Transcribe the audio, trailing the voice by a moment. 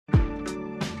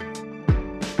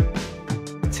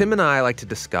Tim and I like to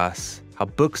discuss how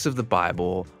books of the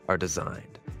Bible are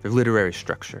designed, their literary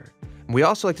structure. And we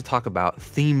also like to talk about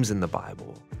themes in the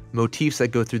Bible, motifs that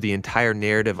go through the entire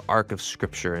narrative arc of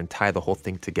Scripture and tie the whole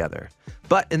thing together.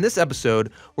 But in this episode,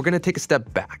 we're going to take a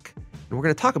step back, and we're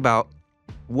going to talk about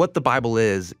what the Bible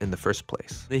is in the first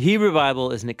place. The Hebrew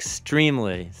Bible is an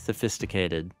extremely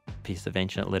sophisticated piece of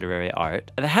ancient literary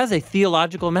art that has a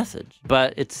theological message,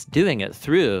 but it's doing it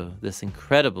through this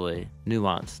incredibly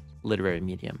nuanced literary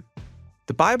medium.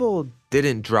 The Bible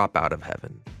didn't drop out of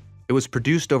heaven. It was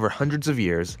produced over hundreds of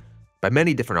years by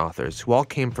many different authors who all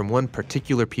came from one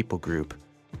particular people group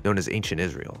known as ancient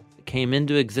Israel. It came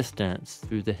into existence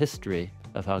through the history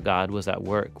of how God was at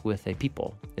work with a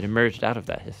people. It emerged out of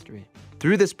that history.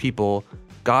 Through this people,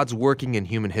 God's working in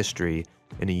human history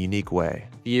in a unique way.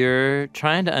 You're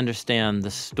trying to understand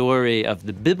the story of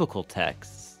the biblical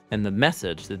texts and the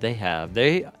message that they have.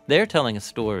 They're telling a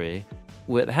story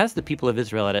that has the people of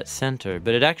Israel at its center,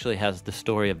 but it actually has the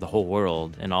story of the whole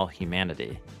world and all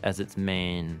humanity as its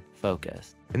main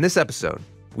focus. In this episode,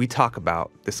 we talk about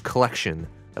this collection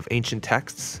of ancient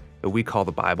texts that we call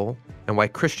the Bible and why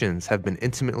Christians have been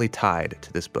intimately tied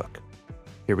to this book.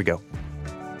 Here we go.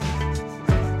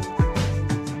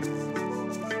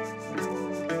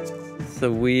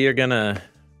 So we are going to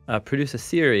produce a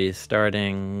series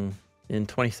starting in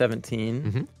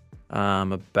 2017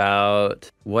 about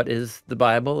what is the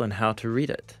Bible and how to read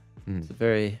it. It's a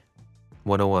very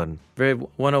 101. Very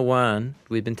 101.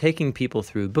 We've been taking people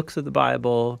through books of the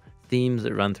Bible, themes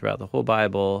that run throughout the whole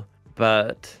Bible,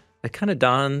 but it kind of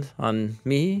dawned on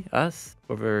us,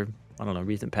 over,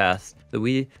 recent past, that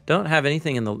we don't have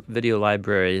anything in the video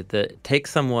library that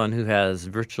takes someone who has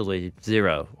virtually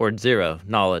zero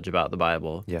knowledge about the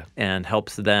Bible and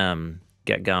helps them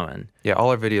get going. Yeah,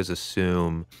 all our videos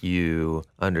assume you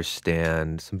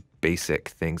understand some basic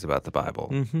things about the Bible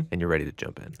and you're ready to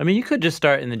jump in. I mean, you could just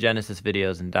start in the Genesis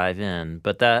videos and dive in,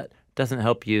 but that doesn't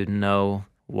help you know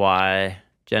why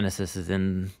Genesis is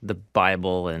in the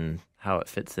Bible and how it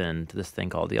fits into this thing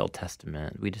called the Old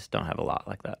Testament. We just don't have a lot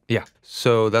like that. Yeah.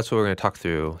 So that's what we're going to talk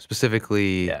through,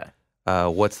 specifically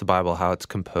what's the Bible, how it's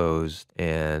composed,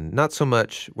 and not so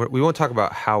much, we won't talk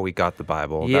about how we got the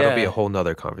Bible. That'll be a whole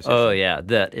nother conversation. Oh, yeah.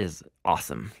 That is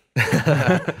awesome.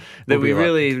 that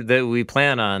we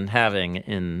plan on having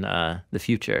in the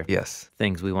future. Yes.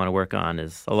 Things we want to work on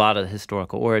is a lot of the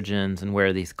historical origins and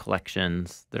where these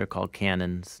collections that are called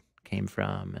canons came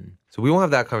from. And so we won't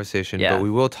have that conversation, but we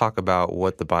will talk about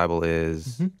what the Bible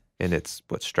is and its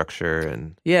structure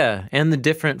and and the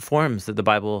different forms that the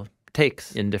Bible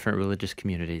takes in different religious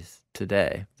communities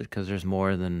today, because there's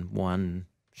more than one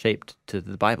shape to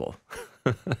the Bible.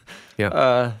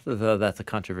 Though that's a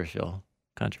controversial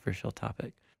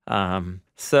topic.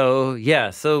 So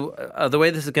the way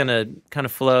this is going to kind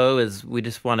of flow is we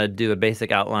just want to do a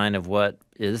basic outline of what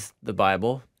is the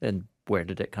Bible and where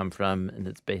did it come from in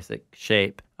its basic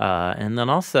shape. And then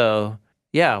also,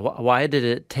 why did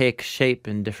it take shape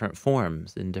in different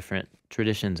forms, in different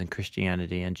traditions in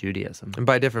Christianity and Judaism? And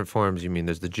by different forms, you mean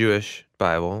there's the Jewish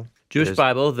Bible.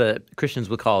 Bible that Christians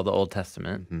would call the Old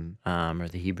Testament, or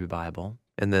the Hebrew Bible.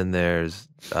 And then there's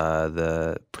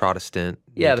the Protestant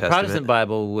New the Testament. Protestant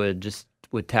Bible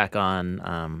would tack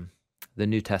on the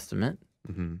New Testament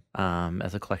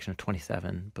as a collection of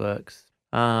 27 books.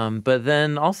 But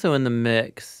then also in the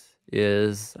mix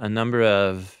is a number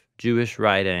of Jewish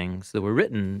writings that were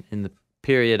written in the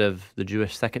period of the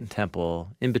Jewish Second Temple,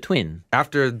 in between.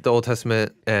 After the Old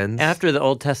Testament ends? After the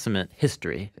Old Testament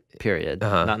history period,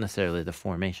 not necessarily the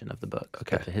formation of the book,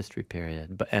 but the history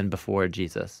period, and before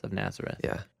Jesus of Nazareth.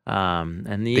 Yeah.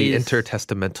 And these, the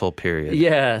intertestamental period.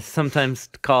 Yeah, sometimes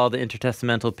called the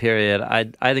intertestamental period.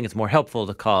 I think it's more helpful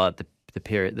to call it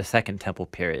the Second Temple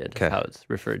period, is how it's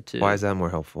referred to. Why is that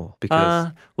more helpful?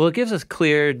 Because well, it gives us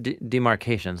clear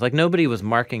demarcations. Like, nobody was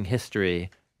marking history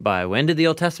by when did the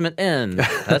Old Testament end?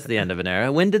 That's the end of an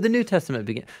era. When did the New Testament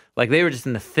begin? Like, they were just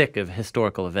in the thick of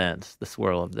historical events, the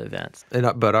swirl of the events.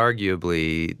 But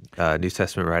arguably, New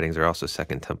Testament writings are also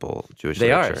Second Temple Jewish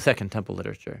literature. They are Second Temple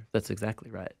literature. That's exactly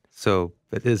right. So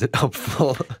it isn't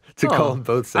helpful to call them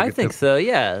both Second Temple? I think so,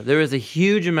 yeah. There is a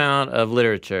huge amount of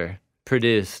literature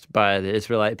produced by the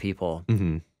Israelite people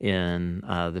in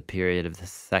the period of the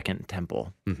Second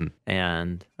Temple.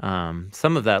 And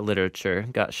some of that literature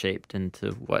got shaped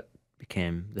into what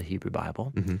became the Hebrew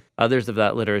Bible. Others of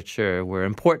that literature were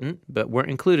important, but weren't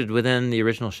included within the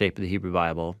original shape of the Hebrew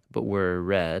Bible, but were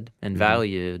read and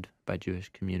valued by Jewish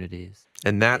communities.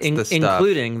 And that's the stuff,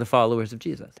 including the followers of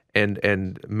Jesus.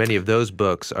 And many of those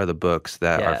books are the books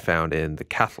that are found in the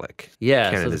Catholic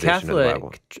canonization so the Catholic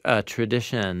of the Bible.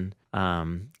 Tradition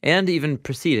And even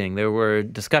preceding, there were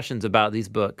discussions about these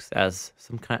books as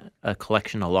some kind a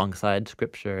collection alongside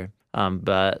Scripture,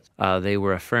 but they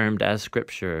were affirmed as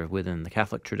Scripture within the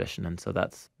Catholic tradition, and so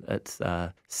it's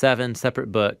 7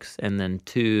 separate books and then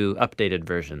 2 updated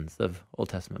versions of Old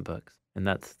Testament books, and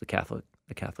that's the Catholic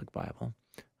Bible.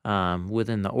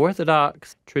 Within the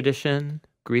Orthodox tradition,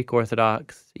 Greek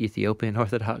Orthodox, Ethiopian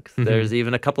Orthodox, there's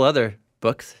even a couple other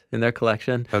books in their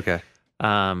collection. Okay.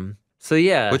 So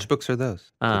yeah. Which books are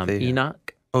those?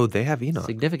 Enoch. Oh, they have Enoch.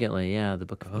 Significantly, yeah, the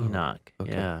book of Enoch.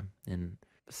 Okay. Yeah. And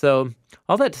so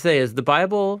all that to say is the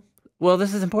Bible, well,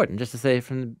 this is important just to say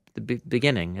from the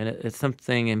beginning, and it's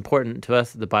something important to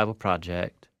us at the Bible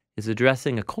Project, is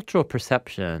addressing a cultural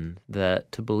perception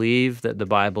that to believe that the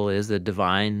Bible is a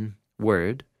divine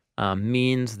word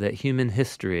means that human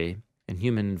history and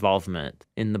human involvement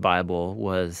in the Bible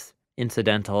was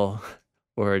incidental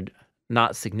or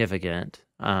not significant,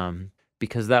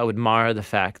 because that would mar the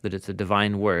fact that it's a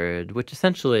divine word, which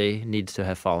essentially needs to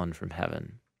have fallen from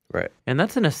heaven. Right. And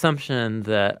that's an assumption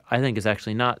that I think is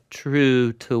actually not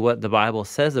true to what the Bible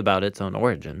says about its own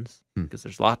origins, because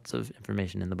there's lots of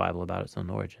information in the Bible about its own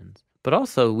origins. But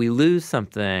also, we lose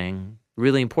something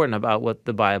really important about what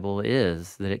the Bible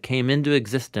is, that it came into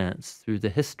existence through the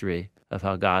history of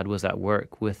how God was at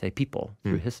work with a people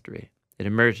through history. It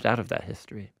emerged out of that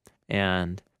history.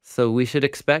 And so we should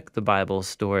expect the Bible's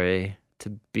story to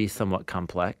be somewhat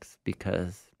complex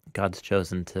because God's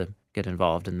chosen to get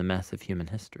involved in the mess of human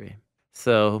history.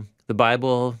 So the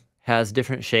Bible has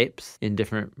different shapes in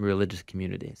different religious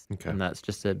communities. Okay. And that's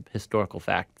just a historical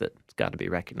fact that's got to be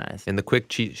recognized. And the quick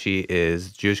cheat sheet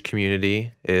is Jewish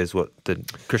community is what the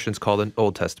Christians call the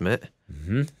Old Testament.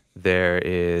 Mm-hmm. There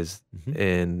is,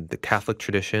 in the Catholic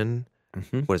tradition,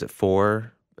 what is it,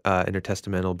 4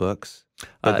 intertestamental books?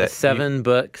 7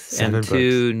 books and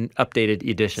 2 updated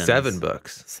editions. 7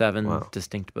 books. 7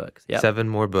 distinct books. Yep. 7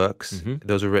 more books.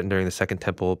 Those were written during the Second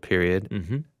Temple period.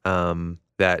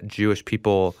 That Jewish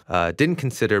people didn't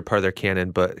consider part of their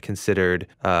canon, but considered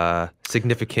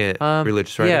significant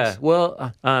religious writings. Yeah,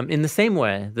 well, in the same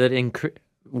way that in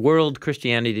world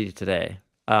Christianity today,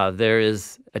 there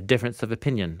is a difference of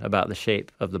opinion about the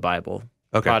shape of the Bible.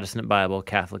 Okay. Protestant Bible,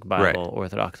 Catholic Bible,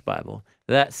 Orthodox Bible.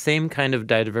 That same kind of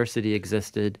diversity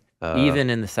existed even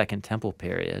in the Second Temple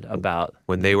period about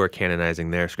when they were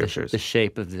canonizing their scriptures. The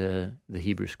shape of the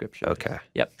Hebrew scriptures. Okay.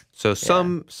 Yep. So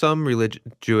some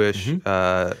Jewish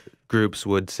groups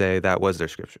would say that was their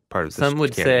scripture, part of the Some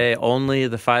would canon. say only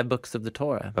the 5 books of the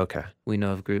Torah. Okay. We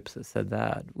know of groups that said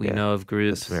that. We know of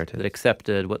groups that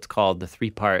accepted what's called the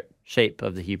 3-part shape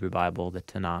of the Hebrew Bible, the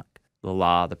Tanakh, the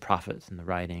Law, the Prophets, and the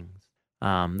Writings.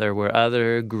 There were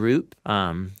other group.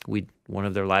 One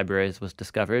of their libraries was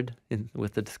discovered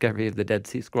with the discovery of the Dead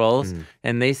Sea Scrolls,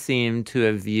 and they seem to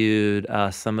have viewed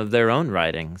some of their own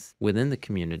writings within the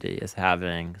community as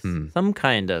having some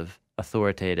kind of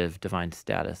authoritative divine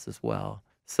status as well.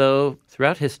 So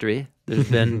throughout history, there's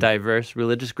been diverse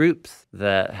religious groups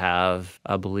that have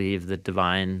believed the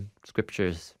divine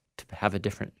scriptures to have a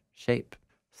different shape.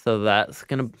 So that's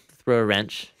going to throw a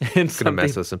wrench in some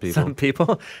mess with some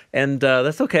people. And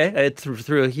that's okay. It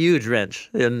threw a huge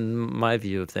wrench in my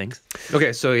view of things.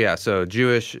 Okay, so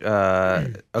Jewish. So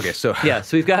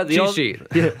we've got the cheat sheet.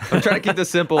 Yeah. I'm trying to keep this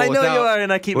simple. I know you are,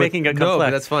 and I keep making it complex. No, but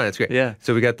that's fine. That's great. Yeah.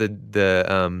 So we got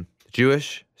the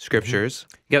Jewish scriptures,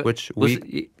 which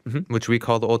we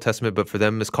call the Old Testament, but for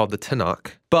them it's called the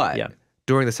Tanakh. But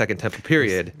during the Second Temple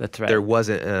period, that's right. There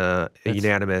wasn't a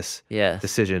unanimous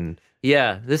decision.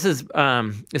 Yeah, this is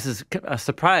a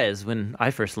surprise when I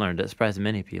first learned it. It surprised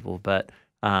many people, but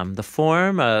the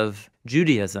form of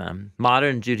Judaism,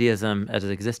 modern Judaism as it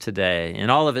exists today,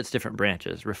 in all of its different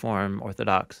branches, Reform,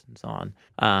 Orthodox, and so on,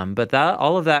 but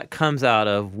all of that comes out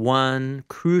of one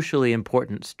crucially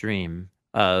important stream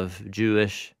of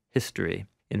Jewish history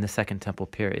in the Second Temple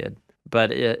period.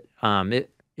 But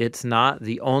it's not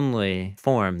the only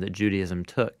form that Judaism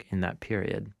took in that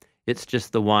period. It's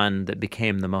just the one that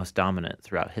became the most dominant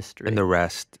throughout history. And the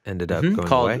rest ended up going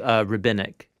called away?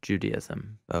 Rabbinic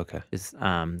Judaism. Okay. Is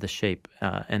the shape.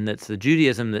 And it's the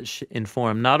Judaism that's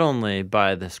informed not only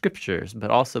by the scriptures, but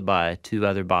also by 2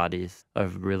 other bodies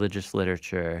of religious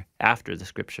literature after the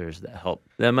scriptures that help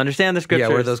them understand the scriptures.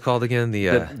 Yeah, what are those called again?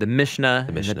 The Mishnah,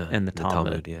 and the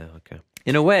Talmud. Yeah, okay.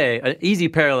 In a way, an easy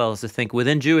parallel is to think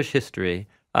within Jewish history,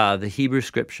 the Hebrew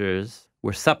scriptures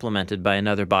were supplemented by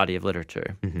another body of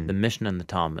literature, the Mishnah and the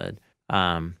Talmud,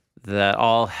 that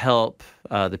all help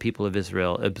the people of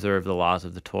Israel observe the laws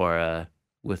of the Torah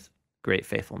with great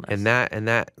faithfulness. And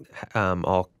that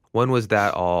all, when was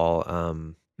that all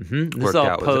This is worked all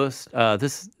out? Was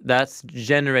post. That's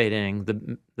generating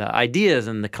the ideas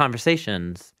and the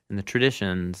conversations and the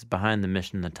traditions behind the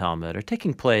Mishnah and the Talmud are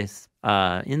taking place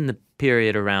in the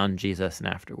period around Jesus and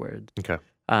afterwards. Okay.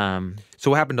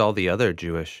 So what happened to all the other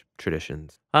Jewish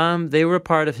traditions? They were a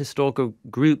part of historical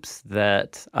groups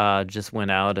that just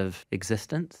went out of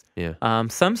existence. Yeah.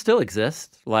 Some still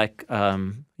exist, like,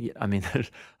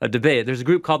 there's a debate. There's a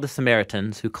group called the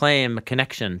Samaritans who claim a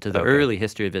connection to the early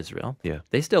history of Israel. Yeah.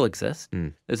 They still exist.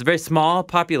 There's a very small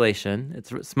population.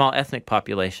 It's a small ethnic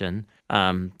population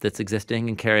that's existing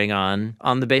and carrying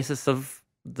on the basis of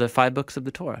the 5 books of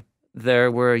the Torah.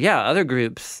 There were, other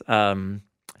groups,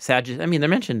 Sadducees. They're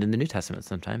mentioned in the New Testament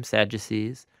sometimes,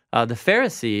 Sadducees. The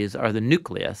Pharisees are the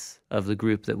nucleus of the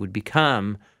group that would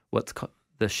become what's called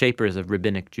the shapers of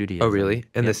rabbinic Judaism. Oh, really?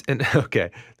 And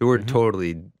we're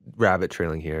totally rabbit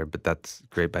trailing here, but that's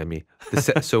great by me.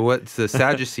 So what's the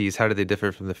Sadducees? How do they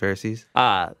differ from the Pharisees?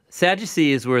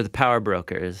 Sadducees were the power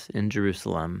brokers in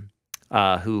Jerusalem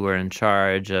who were in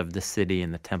charge of the city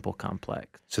and the temple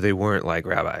complex. So they weren't like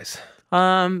rabbis.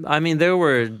 There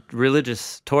were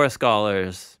religious Torah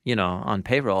scholars, on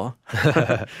payroll.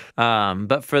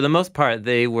 But for the most part,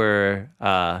 they were,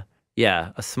 a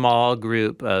small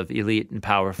group of elite and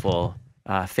powerful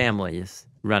families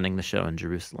running the show in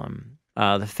Jerusalem.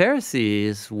 The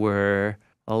Pharisees were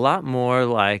a lot more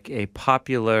like a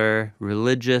popular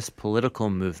religious political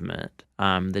movement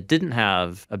that didn't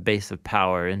have a base of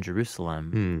power in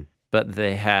Jerusalem, but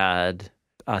they had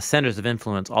centers of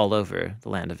influence all over the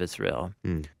land of Israel.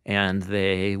 And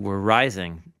they were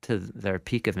rising to their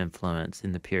peak of influence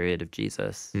in the period of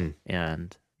Jesus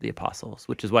and the apostles,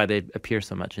 which is why they appear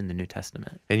so much in the New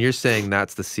Testament. And you're saying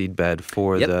that's the seedbed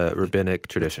for the rabbinic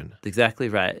tradition. Exactly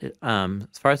right.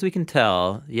 As far as we can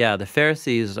tell, the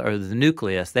Pharisees are the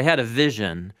nucleus. They had a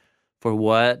vision for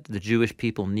what the Jewish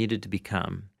people needed to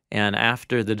become. And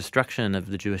after the destruction of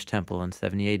the Jewish temple in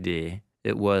 70 A.D.,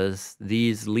 it was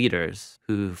these leaders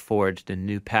who forged a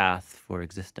new path for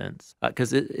existence.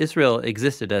 Because Israel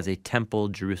existed as a temple,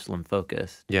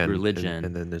 Jerusalem-focused religion.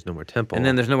 And then there's no more temple. And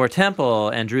then there's no more temple,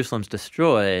 and Jerusalem's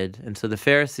destroyed. And so the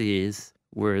Pharisees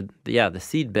were, the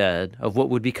seedbed of what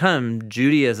would become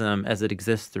Judaism as it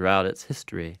exists throughout its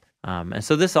history. And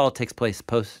so this all takes place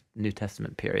post-New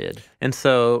Testament period. And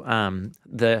so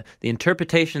the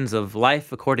interpretations of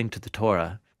life according to the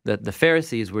Torah that the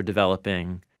Pharisees were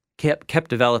developing kept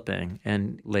developing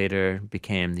and later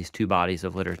became these 2 bodies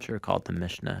of literature called the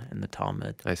Mishnah and the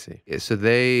Talmud. I see. So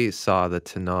they saw the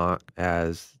Tanakh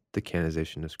as the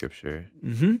canonization of Scripture.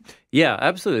 Yeah,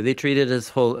 absolutely. They treat it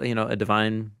as a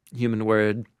divine human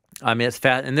word. It's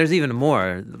fat, and there's even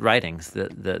more writings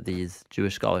that these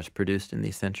Jewish scholars produced in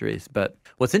these centuries. But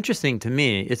what's interesting to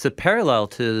me, it's a parallel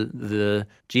to the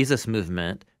Jesus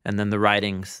movement and then the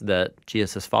writings that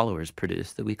Jesus' followers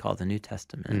produced that we call the New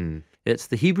Testament. It's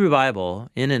the Hebrew Bible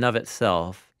in and of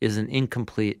itself is an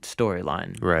incomplete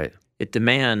storyline. Right. It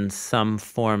demands some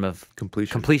form of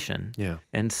completion. Yeah.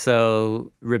 And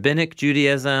so rabbinic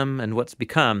Judaism and what's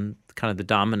become kind of the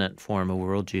dominant form of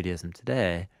world Judaism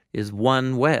today is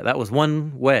one way. That was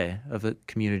one way of a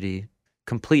community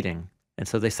completing. And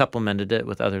so they supplemented it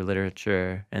with other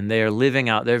literature, and they are living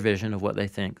out their vision of what they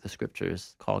think the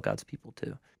Scriptures call God's people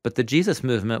to. But the Jesus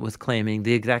movement was claiming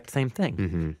the exact same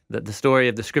thing, that the story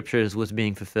of the Scriptures was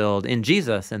being fulfilled in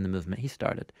Jesus and the movement he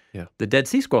started. Yeah. The Dead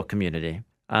Sea Scroll community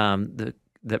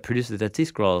that produced the Dead Sea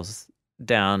Scrolls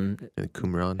down at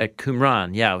Qumran. At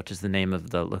Qumran, which is the name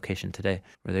of the location today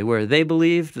where they were. They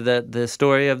believed that the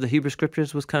story of the Hebrew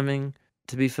Scriptures was coming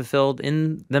to be fulfilled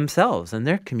in themselves and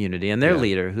their community and their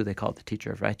leader, who they called the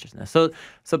teacher of righteousness. So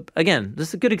again, this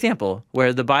is a good example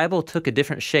where the Bible took a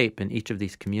different shape in each of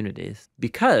these communities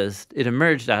because it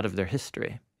emerged out of their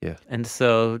history. Yeah. And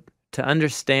so to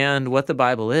understand what the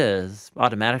Bible is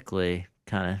automatically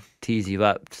kind of tees you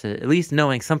up to at least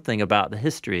knowing something about the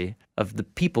history of the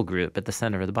people group at the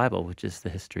center of the Bible, which is the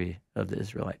history of the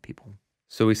Israelite people.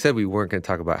 So we said we weren't going to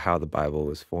talk about how the Bible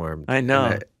was formed. I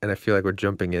know. And I feel like we're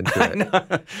jumping into it. I know.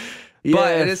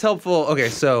 But it is helpful. Okay,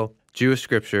 so Jewish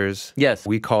scriptures. Yes.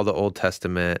 We call the Old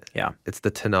Testament. Yeah. It's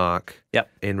the Tanakh. Yep.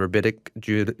 In rabbinic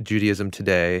Judaism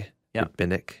today. Yep.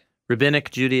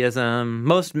 Rabbinic Judaism,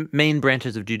 most main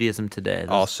branches of Judaism today.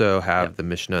 Also have the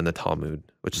Mishnah and the Talmud,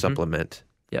 which supplement.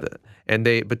 Yep.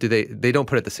 But do they don't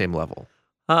put it at the same level?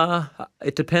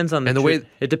 It depends on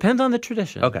it depends on the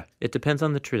tradition. Okay. It depends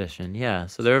on the tradition. Yeah.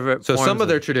 So there are some of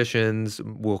their traditions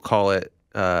will call it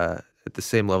at the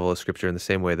same level of Scripture in the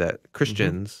same way that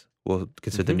Christians will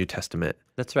consider the New Testament.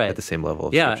 That's right. At the same level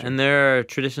of Scripture. And there are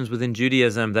traditions within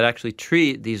Judaism that actually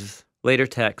treat these later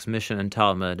texts, Mishnah and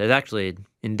Talmud, as actually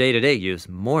in day-to-day use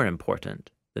more important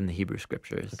than the Hebrew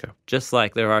Scriptures. Okay. Just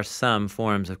like there are some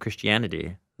forms of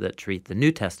Christianity that treat the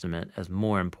New Testament as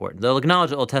more important. They'll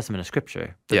acknowledge the Old Testament as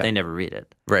Scripture, but they never read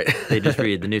it. Right. They just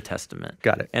read the New Testament.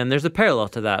 Got it. And there's a parallel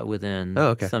to that within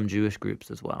okay. some Jewish groups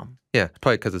as well. Yeah,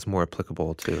 probably because it's more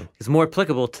applicable to... It's more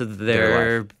applicable to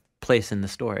their place in the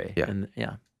story. Yeah. And,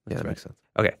 that makes sense.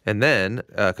 Okay, and then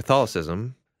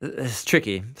Catholicism. It's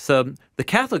tricky. So the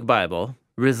Catholic Bible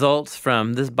results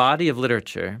from this body of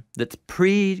literature that's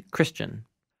pre-Christian.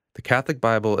 The Catholic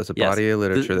Bible is a body of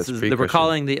literature that's pre-Christian. We're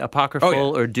calling the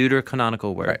apocryphal or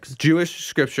deuterocanonical works. Right. Jewish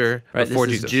scripture before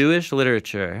this Jesus. Is Jewish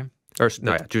literature. Jewish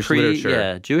literature.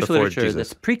 Yeah, Jewish literature Jesus.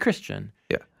 that's pre-Christian.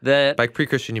 Yeah. That by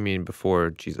pre-Christian you mean before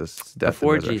Jesus' death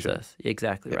before and resurrection. Jesus.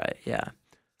 Exactly right. Yeah.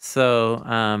 So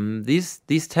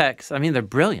these texts, I mean, they're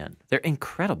brilliant. They're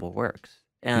incredible works,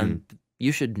 and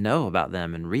you should know about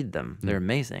them and read them. They're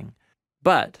amazing.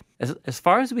 But as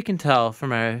far as we can tell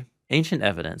from our ancient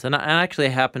evidence, and I actually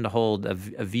happen to hold a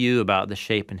view about the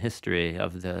shape and history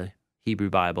of the Hebrew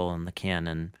Bible and the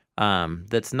canon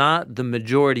that's not the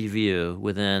majority view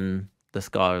within the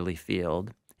scholarly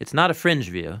field. It's not a fringe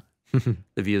view,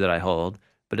 the view that I hold,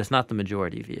 but it's not the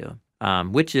majority view,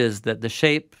 which is that the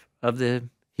shape of the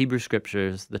Hebrew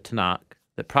Scriptures, the Tanakh,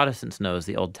 that Protestants know as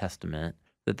the Old Testament,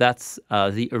 that's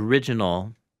the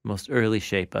original, most early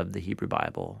shape of the Hebrew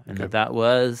Bible, and that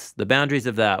was, the boundaries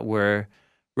of that were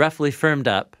roughly firmed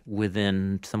up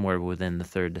somewhere within the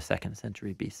 3rd to 2nd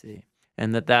century BC.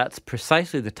 And that's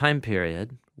precisely the time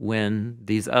period when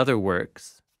these other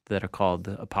works that are called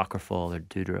the apocryphal or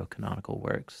deuterocanonical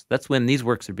works, that's when these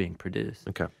works are being produced.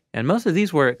 Okay. And most of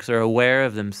these works are aware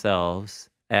of themselves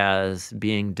as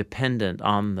being dependent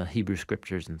on the Hebrew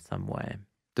Scriptures in some way.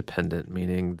 Dependent,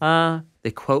 meaning?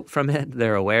 They quote from it.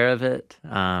 They're aware of it.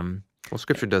 Well,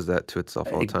 Scripture does that to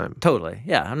itself all the time. Totally.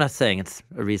 Yeah, I'm not saying it's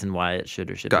a reason why it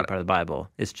should or shouldn't be part of the Bible.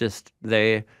 It's just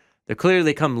they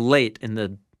clearly come late in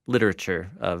the literature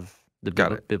of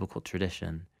the biblical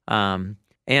tradition.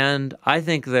 And I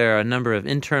think there are a number of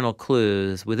internal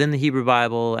clues within the Hebrew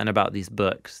Bible and about these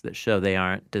books that show they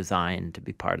aren't designed to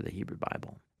be part of the Hebrew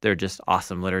Bible. They're just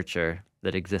awesome literature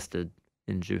that existed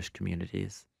in Jewish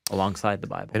communities alongside the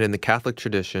Bible. And in the Catholic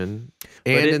tradition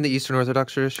and in the Eastern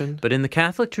Orthodox tradition? But in the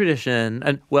Catholic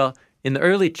tradition, in the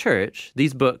early church,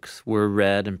 these books were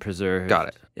read and preserved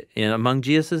among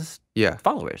Jesus'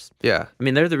 followers. Yeah. I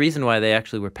mean, they're the reason why they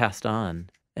actually were passed on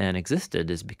and existed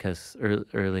is because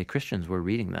early Christians were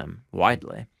reading them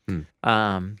widely.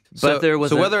 But there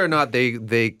was whether or not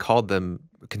they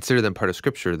considered them part of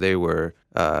Scripture, they were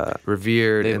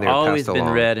revered and they were passed along. They've always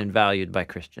been read and valued by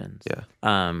Christians.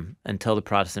 Yeah. Until the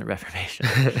Protestant Reformation.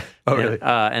 Really?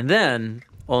 And then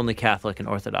only Catholic and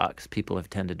Orthodox people have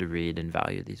tended to read and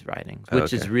value these writings,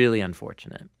 which is really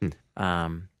unfortunate.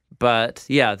 But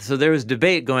yeah, so there was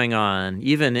debate going on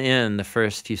even in the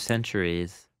first few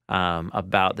centuries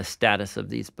about the status of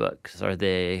these books. Are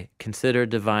they considered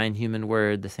divine human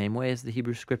word the same way as the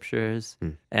Hebrew Scriptures?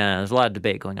 And there's a lot of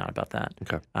debate going on about that.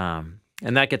 Okay.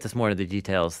 And that gets us more to the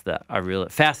details that are really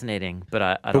fascinating,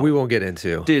 but But we won't get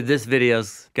into. Dude, this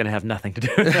video's going to have nothing to do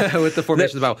with that. With the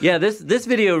formation of the Bible. Yeah, this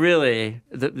video really,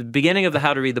 the beginning of the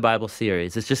How to Read the Bible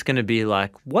series, it's just going to be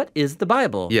like, what is the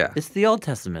Bible? Yeah. It's the Old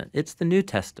Testament. It's the New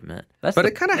Testament.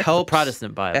 It kind of helps. The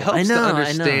Protestant Bible. It helps to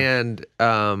understand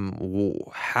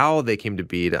how they came to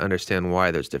be, to understand why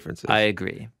there's differences. I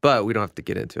agree. But we don't have to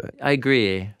get into it. I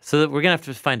agree. So that we're going to have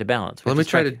to find a balance. Let me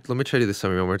try to do this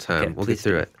summary one more time. Okay, we'll get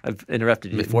through it. I've interrupted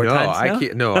you 4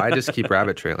 times now? I just keep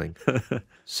rabbit trailing.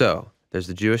 So there's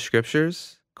the Jewish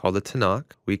Scriptures called the Tanakh.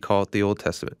 We call it the Old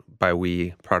Testament by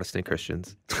we Protestant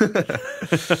Christians.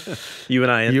 You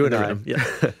and I.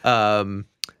 Yeah.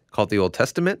 Called the Old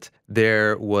Testament.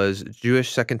 There was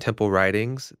Jewish Second Temple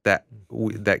writings that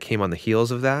came on the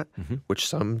heels of that, which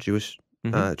some Jewish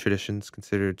traditions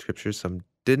considered scriptures, some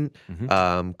didn't.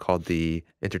 Called the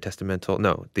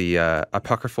the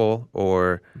apocryphal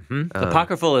or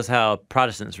apocryphal is how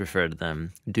Protestants refer to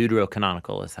them.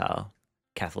 Deuterocanonical is how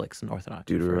Catholics and Orthodox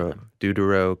refer to them.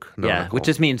 Deuterocanonical. Yeah, which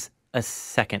just means a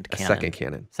second canon. Second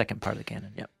canon. Second part of the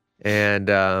canon. Yep.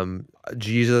 And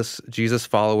Jesus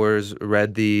followers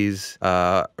read these,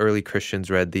 early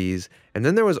Christians read these, and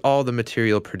then there was all the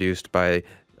material produced by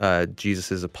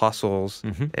Jesus's apostles,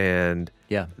 and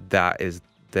that is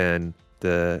then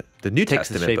the New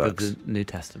Testament shape books, of the New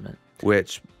Testament,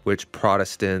 which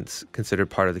Protestants consider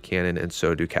part of the canon, and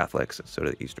so do Catholics, and so do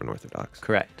the Eastern Orthodox.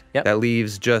 Correct. Yep. That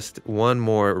leaves just one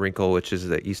more wrinkle, which is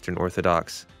the Eastern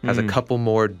Orthodox has a couple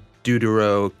more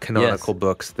deuterocanonical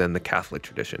books than the Catholic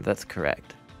tradition. That's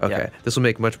correct. Okay. Yeah. This will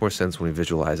make much more sense when we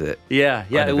visualize it. Yeah,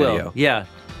 it will. Yeah.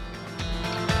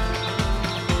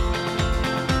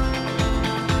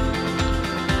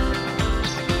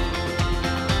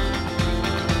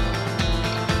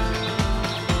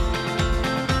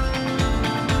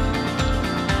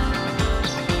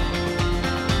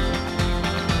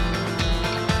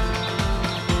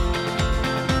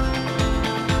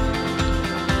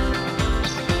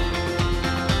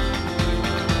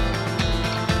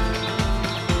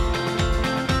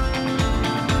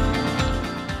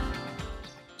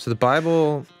 So the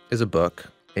Bible is a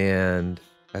book, and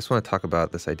I just want to talk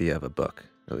about this idea of a book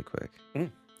really quick.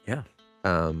 Yeah.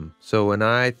 So when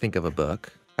I think of a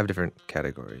book, I have different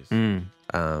categories.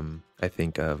 I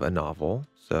think of a novel,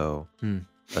 so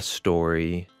a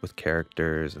story with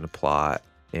characters and a plot.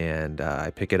 And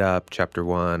I pick it up, chapter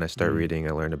 1, I start reading,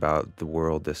 I learn about the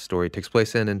world this story takes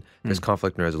place in, and there's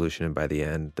conflict and resolution, and by the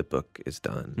end, the book is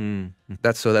done.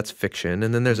 That's fiction.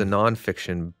 And then there's a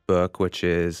nonfiction book, which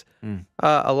is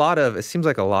it seems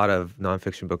like a lot of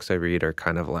nonfiction books I read are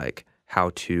kind of like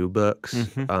how-to books,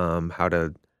 how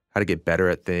to get better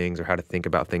at things or how to think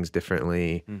about things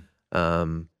differently.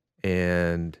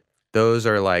 And those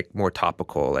are like more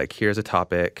topical, like here's a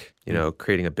topic,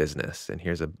 creating a business, and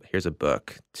here's a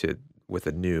book with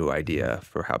a new idea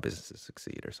for how businesses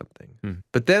succeed or something.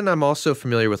 But then I'm also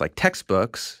familiar with like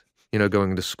textbooks,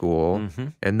 going to school,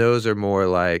 and those are more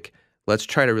like, let's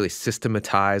try to really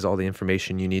systematize all the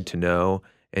information you need to know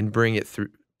and bring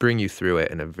you through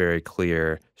it in a very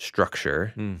clear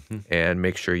structure and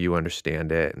make sure you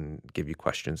understand it and give you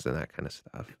questions and that kind of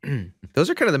stuff. Those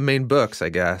are kind of the main books, I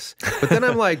guess. But then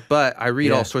I'm like, but I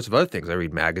read all sorts of other things. I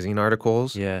read magazine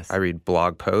articles. Yes. I read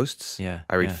blog posts. Yeah.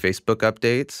 I read Facebook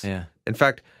updates. Yeah. In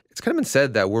fact, it's kind of been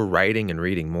said that we're writing and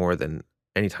reading more than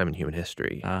any time in human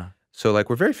history. So like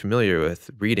we're very familiar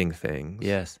with reading things.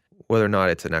 Yes. Whether or not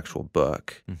it's an actual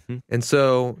book. And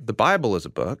so the Bible is a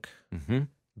book.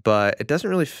 But it doesn't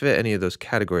really fit any of those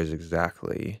categories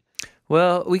exactly.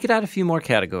 Well, we could add a few more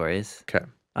categories. Okay.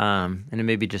 And it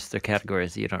may be just they're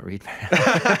categories that you don't read.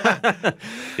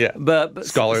 Yeah. But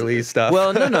scholarly stuff.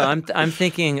 Well, no. I'm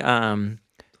thinking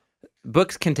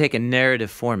books can take a narrative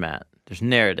format. There's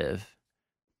narrative,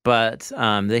 but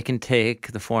they can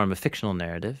take the form of fictional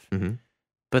narrative.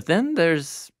 But then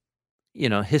there's,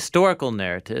 historical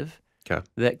narrative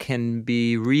that can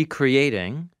be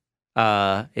recreating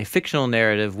a fictional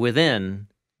narrative within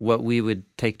what we would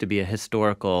take to be a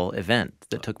historical event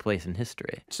that took place in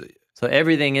history. So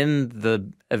everything in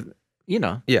the,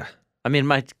 Yeah. I mean,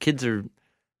 my kids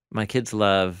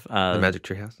love the Magic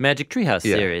Treehouse? Magic Treehouse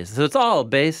series. So it's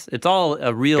all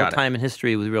a real time in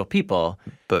history with real people.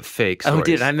 But fake stories. Oh,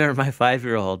 dude, I remember my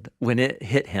 5-year-old, when it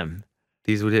hit him.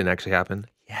 These didn't actually happen?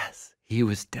 Yes. He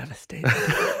was devastated.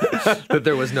 That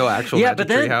there was no actual Magic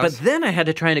Treehouse? But then I had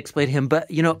to try and explain to him,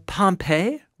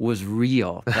 Pompeii was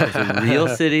real. That was a real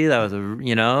city. That was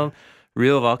a,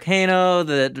 real volcano,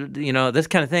 this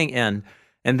kind of thing. And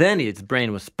then his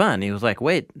brain was spun. He was like,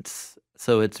 wait,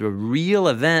 so it's a real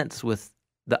events with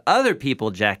the other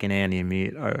people Jack and Annie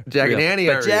meet are Jack real. and Annie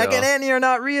but are Jack real. and Annie are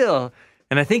not real.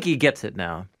 And I think he gets it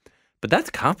now. But that's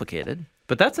complicated.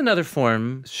 But that's another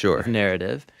form of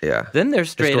narrative. Yeah. Then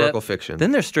there's historical fiction.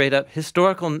 Then there's straight up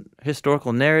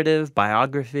historical narrative,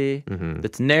 biography.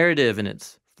 That's narrative in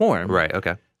its form. Right,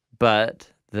 okay. But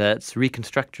that's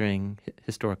reconstructing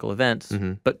historical events,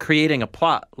 but creating a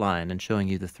plot line and showing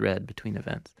you the thread between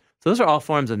events. So those are all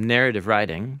forms of narrative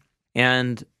writing,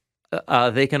 and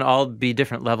they can all be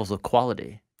different levels of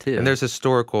quality, too. And there's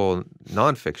historical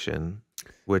nonfiction,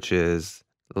 which is...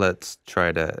 it's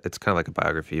kind of like a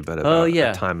biography, but about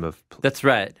a time of... That's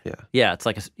right. Yeah. Yeah, it's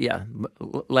like,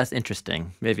 less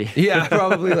interesting, maybe. Yeah,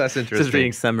 probably less interesting. Just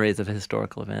reading summaries of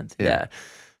historical events. Yeah.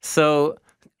 So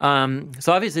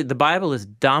obviously the Bible is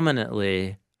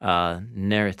dominantly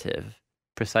narrative,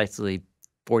 precisely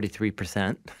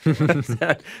 43%.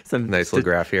 Some nice little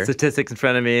graph here. Statistics in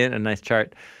front of me and a nice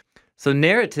chart. So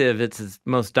narrative, it's its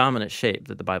most dominant shape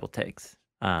that the Bible takes.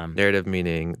 Narrative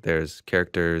meaning there's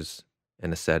characters...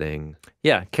 in a setting.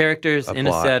 Yeah, characters in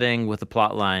a setting with a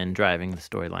plot line driving the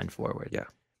storyline forward. Yeah.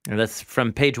 And that's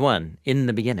from page 1, in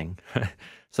the beginning.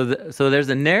 So there's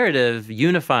a narrative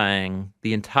unifying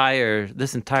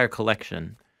this entire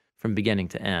collection from beginning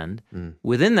to end.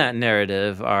 Within that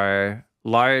narrative are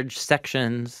large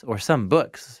sections or some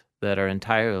books that are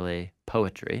entirely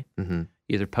poetry,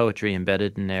 either poetry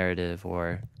embedded in narrative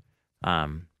or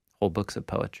whole books of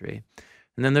poetry.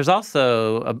 And then there's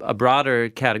also a broader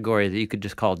category that you could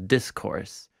just call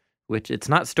discourse, which it's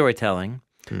not storytelling,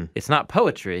 it's not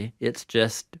poetry, it's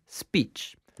just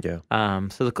speech. Yeah.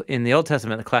 So in the Old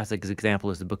Testament, the classic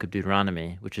example is the book of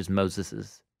Deuteronomy, which is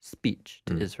Moses' speech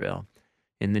to Israel.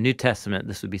 In the New Testament,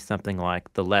 this would be something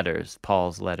like the letters,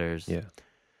 Paul's letters. Yeah.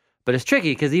 But it's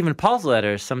tricky because even Paul's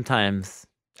letters sometimes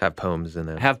have poems in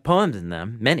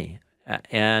them. Many.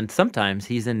 And sometimes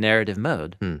he's in narrative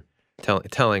mode.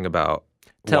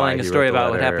 Telling a story about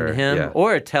what happened to him,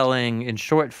 or telling in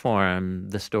short form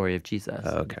the story of Jesus.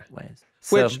 Okay. In ways.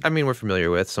 So, Which, I mean, we're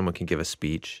familiar with. Someone can give a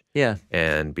speech yeah,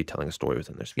 and be telling a story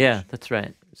within their speech. yeah, that's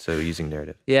right. So using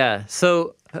narrative. Yeah.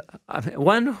 So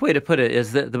one way to put it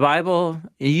is that the Bible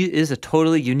is a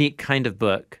totally unique kind of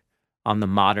book on the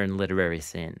modern literary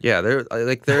scene. Yeah,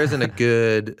 there isn't a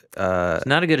good It's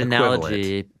not a good equivalent.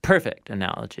 analogy, perfect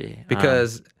analogy.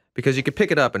 Because you could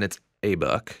pick it up and it's a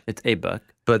book, It's a book.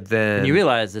 but then And you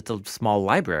realize it's a small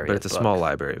library. but of it's a books. small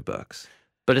library of books.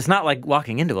 But it's not like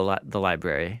walking into the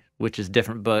library, which is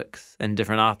different books and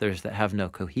different authors that have no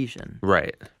cohesion.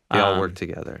 Right. They all work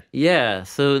together. Yeah.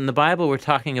 So in the Bible, we're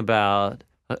talking about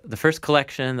the first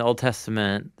collection, the Old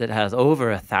Testament, that has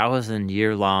over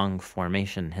 1,000-year-long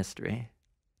formation history,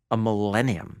 a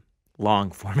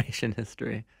millennium-long formation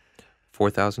history.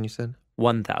 4,000, you said?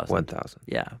 1,000. 1,000.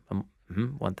 Yeah.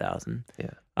 1,000. Yeah.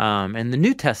 And the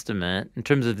New Testament, in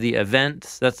terms of the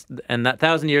events, that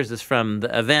 1,000 years is from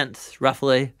the events,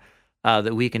 roughly,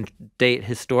 that we can date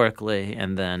historically,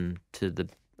 and then to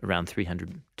around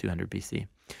 300, 200 BC.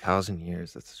 1,000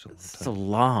 years. That's such a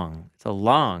long time. It's a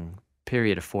long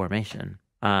period of formation.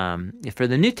 For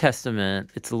the New Testament,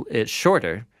 it's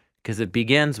shorter because it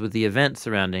begins with the events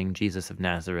surrounding Jesus of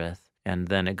Nazareth, and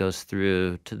then it goes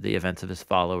through to the events of his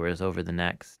followers over the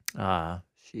next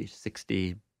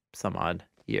 60 some odd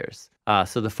years.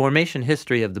 So the formation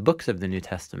history of the books of the New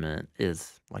Testament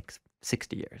is like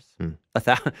 60 years.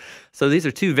 So these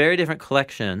are two very different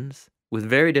collections with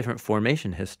very different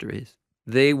formation histories.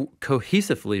 They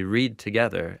cohesively read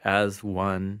together as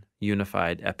one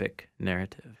unified epic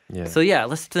narrative. Yeah. So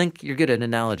let's think you're good at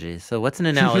analogies. So what's an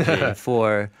analogy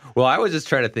for... Well, I was just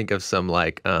trying to think of some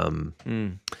like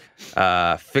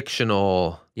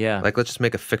fictional. Yeah. Like, let's just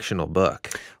make a fictional book.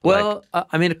 Well,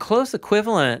 I mean, a close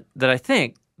equivalent that I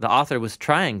think the author was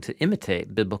trying to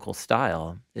imitate biblical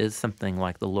style is something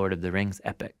like the Lord of the Rings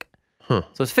epic. Huh.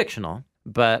 So it's fictional,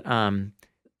 but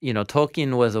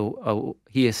Tolkien was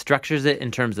he structures it in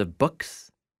terms of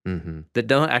books that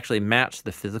don't actually match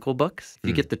the physical books. If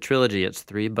you get the trilogy, it's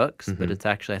 3 books, but it's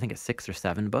actually, I think it's 6 or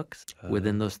 7 books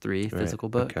within those 3 physical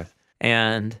books. Okay.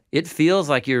 And it feels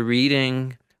like you're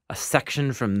reading a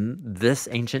section from this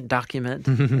ancient document,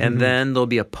 and then there'll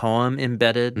be a poem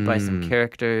embedded by some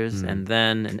characters, and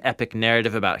then an epic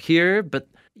narrative about here, but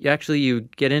you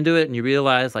get into it and you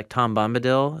realize, like Tom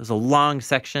Bombadil, there's a long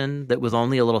section that was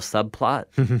only a little subplot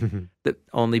that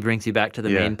only brings you back to the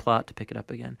main plot to pick it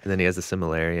up again. And then he has the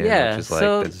Similarian, which is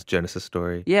so, like this Genesis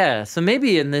story. Yeah, so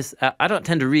maybe in this, I don't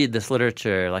tend to read this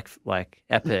literature like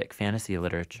epic fantasy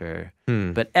literature,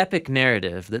 but epic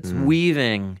narrative that's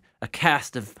weaving a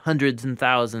cast of hundreds and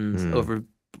thousands over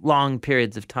long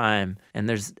periods of time, and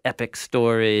there's epic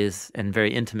stories and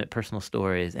very intimate personal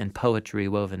stories and poetry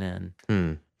woven in.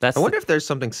 I wonder if there's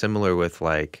something similar with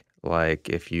like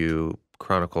if you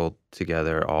chronicle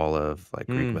together all of like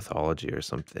Greek mythology or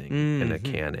something in a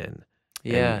canon.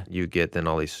 Yeah. And you get then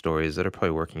all these stories that are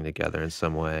probably working together in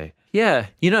some way. Yeah.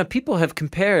 People have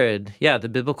compared, the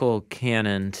biblical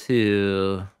canon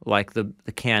to like the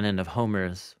canon of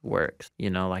Homer's works,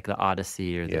 like the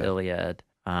Odyssey or the Iliad,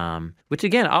 which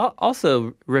again,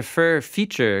 also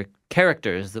feature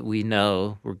characters that we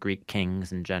know were Greek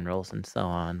kings and generals and so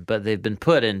on, but they've been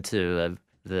put into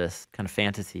this kind of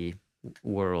fantasy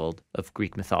world of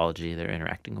Greek mythology. They're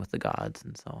interacting with the gods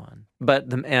and so on. But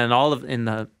in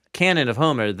the canon of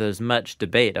Homer, there's much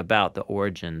debate about the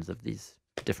origins of these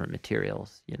different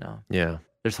materials, Yeah.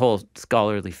 There's whole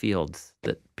scholarly fields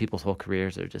that people's whole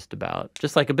careers are just about,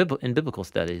 just like in biblical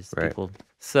studies. Right.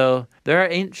 So there are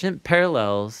ancient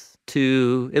parallels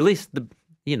to at least the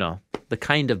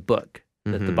kind of book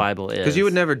that the Bible is. Because you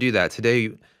would never do that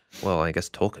today. Well, I guess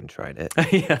Tolkien tried it.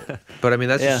 Yeah. But I mean,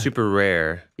 that's just super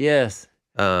rare. Yes.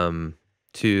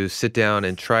 To sit down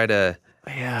and try to.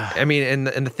 Yeah. I mean,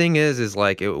 and the thing is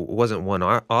like it wasn't one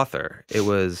author. It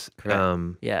was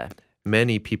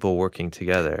many people working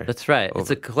together. That's right.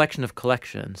 It's a collection of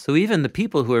collections. So even the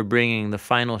people who are bringing the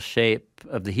final shape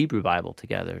of the Hebrew Bible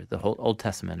together, the whole Old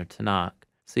Testament or Tanakh.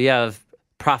 So you have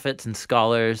prophets and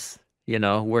scholars,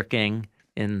 working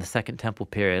in the Second Temple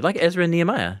period, like Ezra and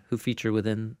Nehemiah, who feature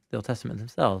within the Old Testament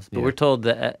themselves. But we're told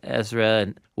that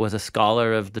Ezra was a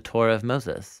scholar of the Torah of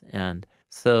Moses. And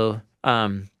so,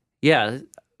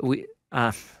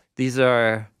 these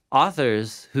are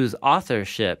authors whose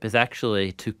authorship is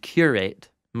actually to curate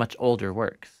much older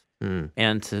works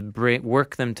and to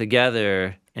work them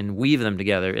together and weave them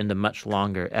together into much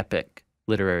longer epic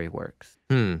literary works.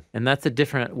 And that's a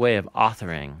different way of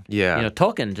authoring. Yeah.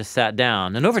 Tolkien just sat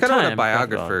down, and over it's kind time... of what a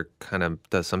biographer kind of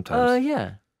does sometimes. Oh,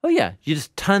 yeah. You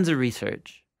just tons of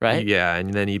research, right? Yeah,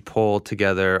 and then you pull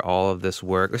together all of this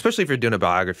work, especially if you're doing a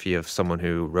biography of someone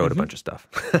who wrote a bunch of stuff.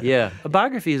 Yeah, a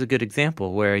biography is a good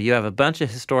example where you have a bunch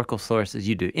of historical sources.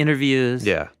 You do interviews.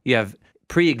 Yeah. You have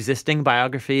pre-existing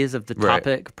biographies of the Right.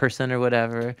 topic, person, or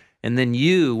whatever, and then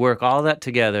you work all that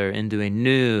together into a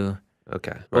new,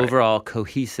 Okay. Right. overall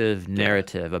cohesive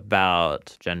narrative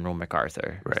about General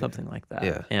MacArthur, or Right. something like that.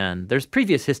 Yeah. And there's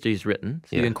previous histories written,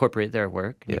 so you Yeah. incorporate their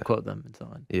work, and you Yeah. quote them, and so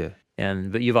on. Yeah.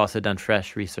 But you've also done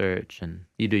fresh research, and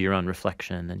you do your own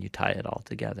reflection, and you tie it all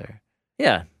together.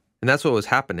 Yeah, And that's what was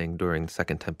happening during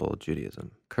Second Temple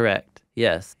Judaism. correct.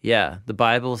 Yes, yeah. The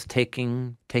Bible's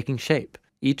taking shape.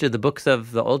 Each of the books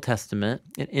of the Old Testament,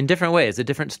 in different ways, the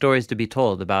different stories to be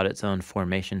told about its own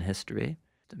formation history.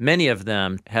 Many of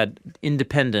them had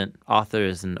independent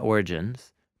authors and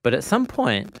origins, but at some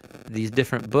point, these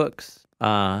different books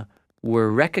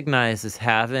were recognized as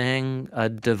having a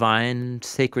divine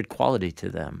sacred quality to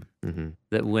them. Mm-hmm.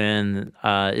 That when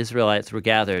Israelites were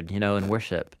gathered, in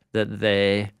worship,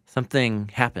 that something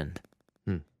happened,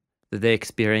 that they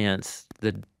experienced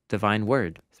the divine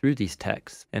word through these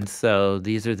texts. And so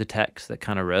these are the texts that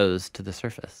kind of rose to the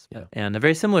surface. Yeah. And a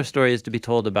very similar story is to be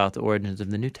told about the origins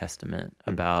of the New Testament,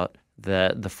 about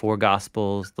the four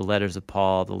Gospels, the letters of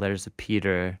Paul, the letters of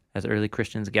Peter, as early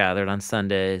Christians gathered on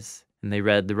Sundays and they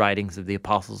read the writings of the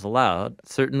apostles aloud.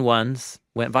 Certain ones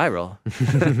went viral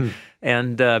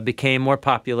and became more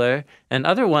popular, and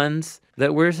other ones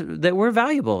that were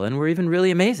valuable and were even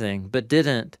really amazing, but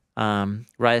didn't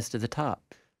rise to the top.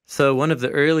 So one of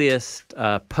the earliest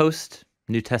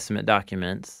post-New Testament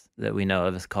documents that we know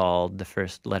of is called the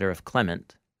First Letter of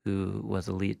Clement, who was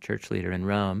a church leader in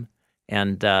Rome.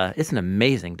 And it's an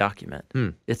amazing document.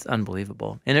 It's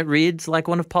unbelievable. And it reads like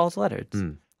one of Paul's letters.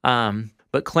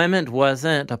 But Clement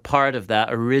wasn't a part of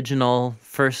that original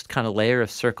first kind of layer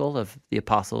of circle of the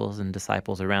apostles and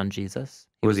disciples around Jesus.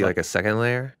 Was he like a second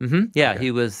layer? Mm-hmm. Yeah, Okay.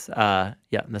 he was. Yeah,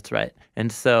 that's right.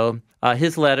 And so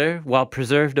his letter, while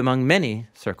preserved among many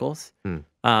circles,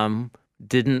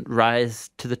 didn't rise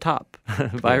to the top,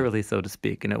 virally, so to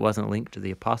speak, and it wasn't linked to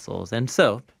the apostles. And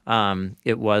so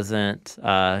it wasn't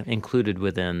included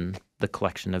within the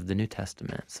collection of the New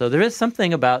Testament. So there is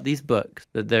something about these books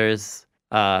that there's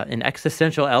an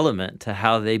existential element to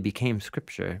how they became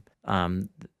scripture.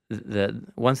 That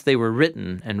once they were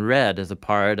written and read as a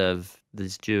part of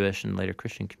these Jewish and later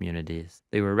Christian communities,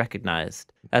 they were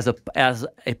recognized as a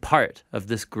part of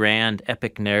this grand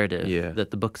epic narrative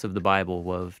that the books of the Bible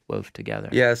wove together.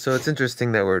 Yeah, so it's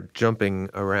interesting that we're jumping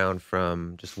around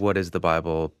from just what is the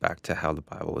Bible back to how the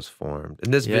Bible was formed.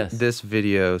 And this this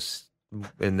video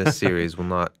in this series will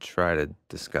not try to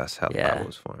discuss how the Bible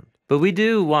was formed. But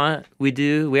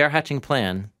we are hatching a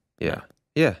plan. Yeah.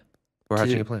 We're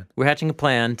hatching a plan. We're hatching a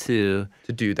plan to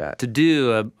do that. To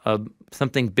do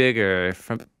something bigger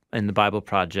in the Bible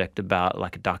Project about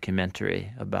like a documentary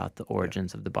about the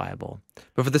origins of the Bible.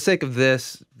 But for the sake of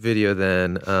this video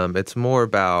then, it's more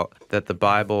about that the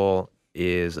Bible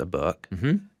is a book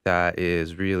that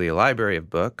is really a library of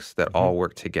books that all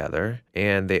work together,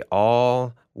 and they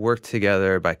all work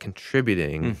together by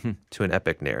contributing to an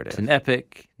epic narrative. It's an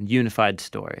epic, unified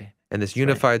story. And this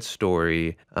unified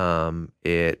story,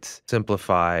 it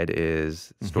simplified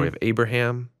is the story of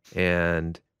Abraham.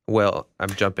 And, well, I'm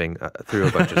jumping through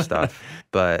a bunch of stuff.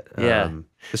 But the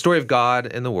story of God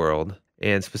in the world,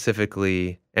 and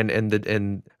specifically,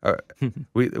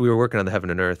 we were working on the Heaven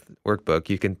and Earth workbook.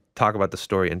 You can talk about the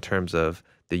story in terms of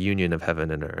the union of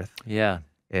heaven and earth. Yeah.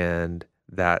 And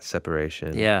that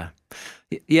separation. Yeah.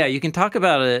 Yeah, you can talk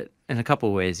about it in a couple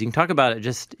of ways. You can talk about it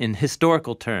just in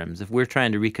historical terms. If we're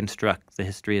trying to reconstruct the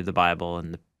history of the Bible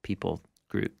and the people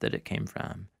group that it came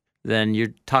from, then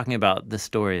you're talking about the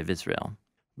story of Israel.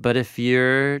 But if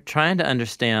you're trying to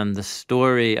understand the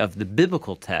story of the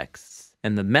biblical texts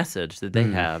and the message that they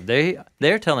have,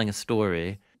 they're telling a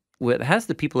story that has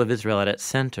the people of Israel at its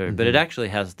center, but it actually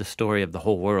has the story of the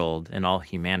whole world and all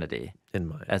humanity in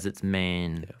mind as its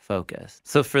main focus.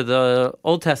 So for the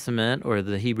Old Testament or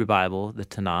the Hebrew Bible, the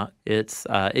Tanakh,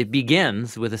 it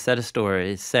begins with a set of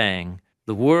stories saying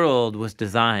the world was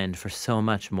designed for so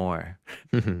much more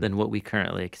than what we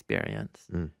currently experience.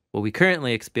 What we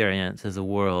currently experience is a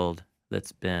world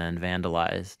that's been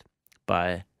vandalized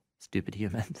by stupid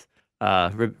humans,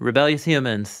 rebellious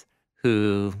humans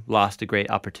who lost a great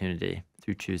opportunity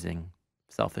through choosing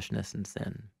selfishness and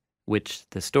sin, which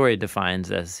the story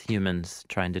defines as humans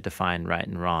trying to define right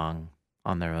and wrong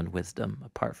on their own wisdom,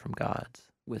 apart from God's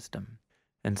wisdom.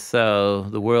 And so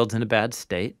the world's in a bad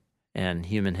state, and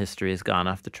human history has gone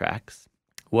off the tracks.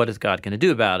 What is God going to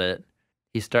do about it?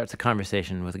 He starts a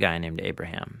conversation with a guy named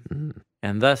Abraham.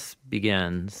 And thus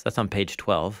begins, that's on page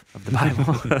 12 of the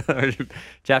Bible, or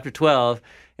chapter 12.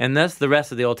 And thus the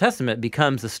rest of the Old Testament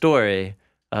becomes the story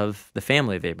of the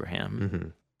family of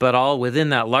Abraham, but all within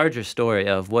that larger story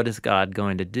of what is God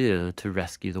going to do to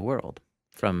rescue the world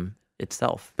from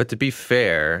itself. But to be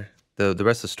fair, the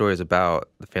rest of the story is about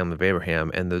the family of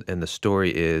Abraham, and the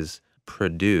story is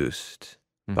produced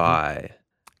by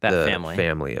That the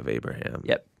family of Abraham.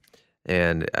 Yep.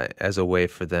 And as a way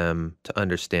for them to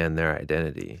understand their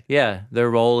identity. Yeah,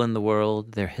 their role in the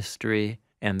world, their history,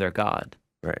 and their God.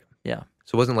 Right. Yeah.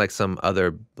 So it wasn't like some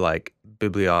other like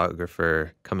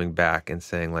bibliographer coming back and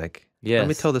saying like, let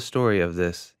me tell the story of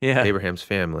this Abraham's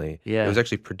family. Yeah. It was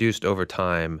actually produced over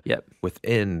time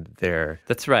within their...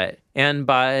 That's right. And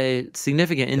by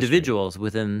significant individuals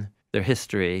within their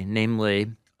history,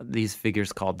 namely these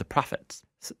figures called the prophets.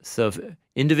 So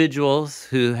individuals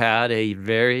who had a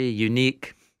very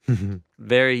unique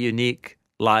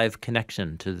live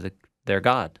connection to their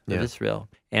God of Israel.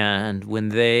 And when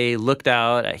they looked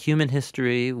out at human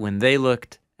history, when they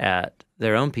looked at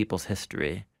their own people's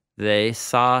history, they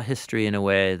saw history in a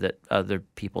way that other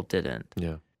people didn't.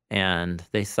 Yeah. And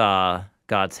they saw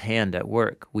God's hand at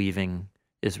work weaving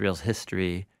Israel's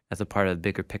history as a part of the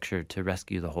bigger picture to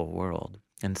rescue the whole world.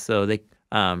 And so the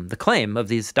claim of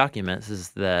these documents is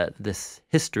that this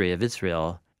history of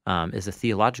Israel is a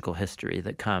theological history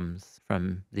that comes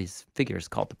from these figures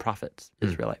called the prophets,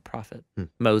 Israelite prophet.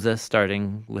 Moses,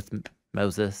 starting with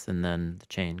Moses, and then the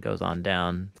chain goes on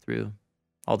down through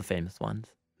all the famous ones.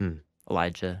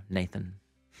 Elijah, Nathan,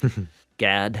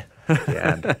 Gad,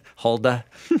 Huldah,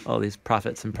 all these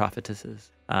prophets and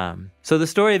prophetesses. So the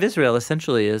story of Israel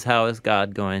essentially is, how is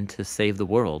God going to save the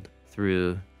world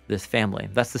through this family?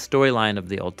 That's the storyline of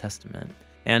the Old Testament.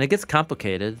 And it gets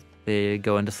complicated. They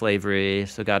go into slavery,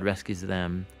 so God rescues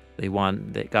them.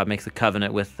 God makes a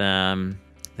covenant with them.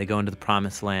 They go into the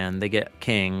promised land. They get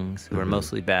kings who are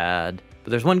mostly bad. But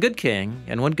there's one good king,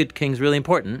 and one good king's really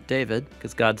important, David,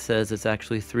 because God says it's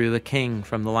actually through a king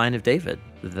from the line of David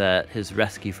that his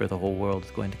rescue for the whole world is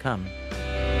going to come.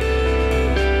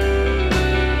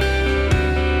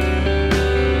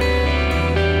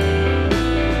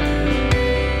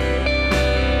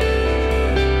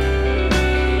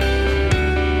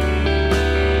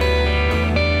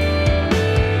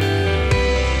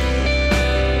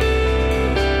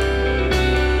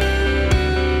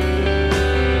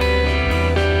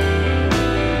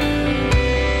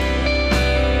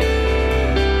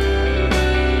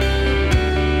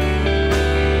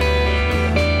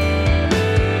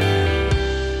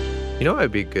 You know what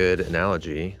would be a good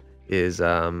analogy is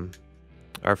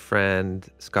our friend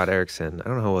Scott Erickson. I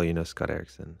don't know how well you know Scott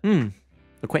Erickson.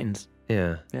 Acquaintance.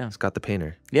 Yeah. Yeah. Scott the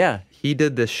painter. Yeah. He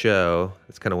did this show,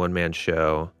 it's kind of one-man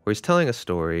show, where he's telling a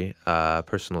story, a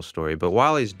personal story, but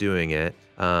while he's doing it,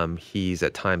 he's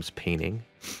at times painting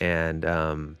and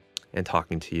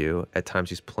talking to you. At times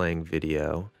he's playing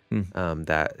video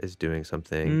that is doing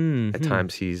something. At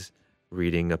times he's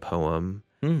reading a poem.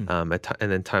 And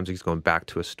then times he's going back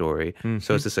to a story.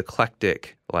 So it's this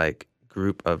eclectic like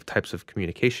group of types of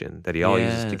communication that he all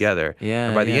uses together.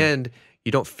 And by the end,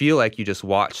 you don't feel like you just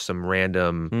watched some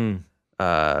random,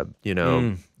 you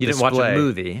didn't watch a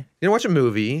movie. You didn't watch a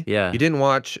movie. Yeah. You didn't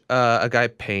watch a guy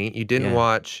paint. You didn't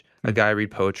watch a guy read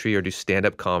poetry or do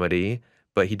stand-up comedy.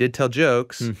 But he did tell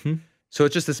jokes. So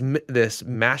it's just this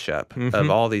mashup of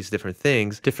all these different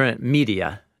things. Different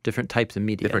media. Different types of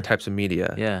media. Different types of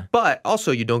media. Yeah. But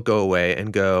also you don't go away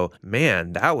and go,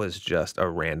 man, that was just a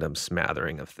random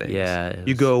smattering of things. Yeah.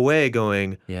 You go away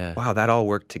going, wow, that all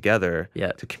worked together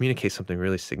to communicate something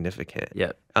really significant.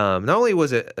 Yeah. Not only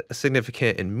was it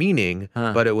significant in meaning,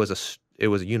 but it was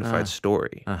a unified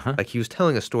story. Like he was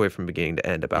telling a story from beginning to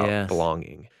end about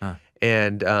belonging.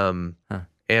 And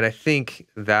I think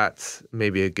that's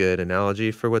maybe a good analogy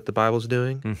for what the Bible's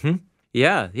doing.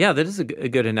 Yeah, that is a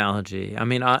good analogy. I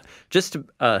mean, just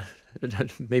to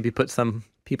maybe put some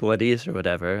people at ease or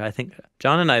whatever, I think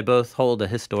John and I both hold a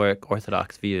historic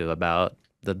Orthodox view about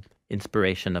the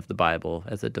inspiration of the Bible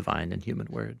as a divine and human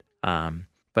word.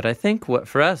 But I think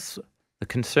for us, the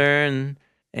concern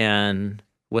and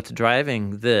what's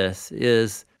driving this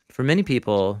is, for many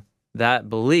people, that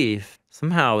belief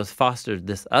somehow has fostered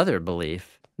this other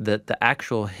belief that the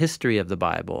actual history of the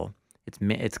Bible,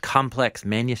 it's complex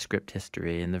manuscript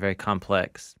history and the very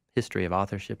complex history of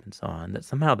authorship and so on, that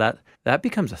somehow that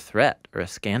becomes a threat or a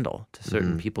scandal to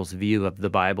certain people's view of the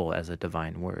Bible as a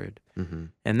divine word.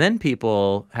 And then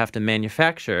people have to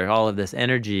manufacture all of this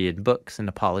energy in books and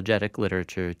apologetic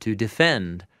literature to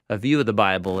defend a view of the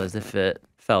Bible as if it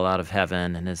fell out of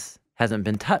heaven and hasn't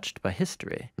been touched by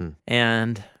history.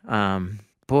 And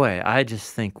boy, I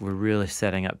just think we're really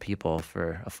setting up people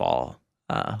for a fall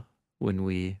when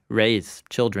we raise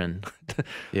children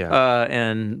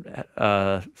and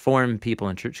form people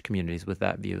in church communities with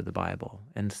that view of the Bible.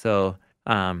 And so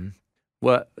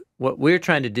what we're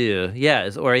trying to do,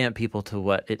 is orient people to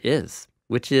what it is,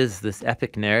 which is this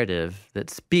epic narrative that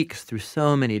speaks through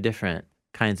so many different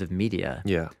kinds of media.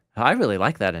 Yeah. I really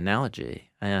like that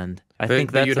analogy. And I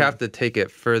think But you'd have to take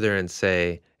it further and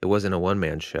say it wasn't a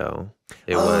one-man show.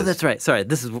 That's right. Sorry,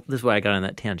 this is why I got on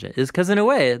that tangent. Is because in a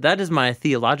way, that is my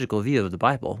theological view of the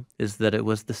Bible, is that it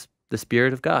was the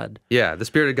Spirit of God. Yeah, the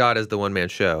Spirit of God is the one-man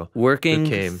show.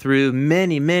 Working through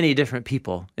many, many different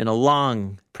people in a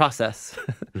long process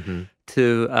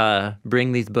to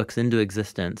bring these books into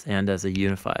existence and as a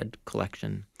unified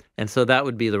collection. And so that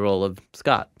would be the role of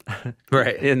Scott.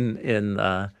 Right.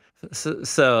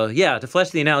 So to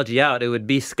flesh the analogy out, it would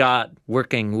be Scott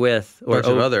working with or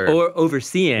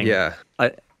overseeing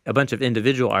a bunch of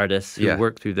individual artists who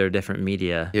work through their different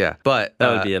media. Yeah, but that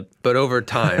would be but over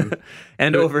time,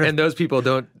 and those people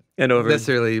don't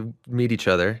necessarily meet each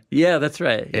other. Yeah, that's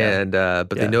right. Yeah. And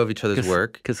but they know of each other's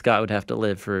work. Because Scott would have to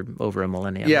live for over a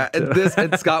millennium. Yeah,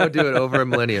 and Scott would do it over a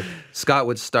millennium. Scott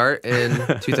would start in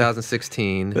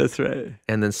 2016. That's right.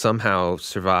 And then somehow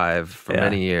survive for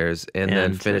many years, and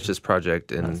then finish this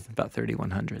project in about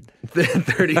 3100.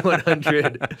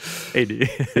 3100 AD.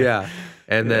 Yeah.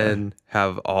 And then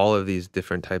have all of these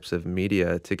different types of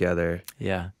media together.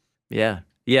 Yeah.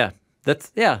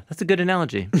 That's a good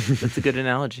analogy. That's a good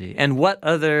analogy. And what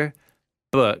other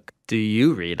book do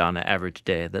you read on an average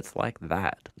day that's like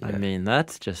that? Yeah. I mean,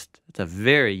 it's a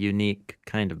very unique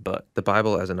kind of book. The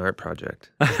Bible as an art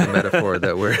project is the metaphor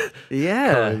that we're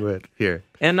going with here.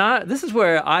 And this is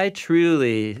where I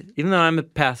truly, even though I'm a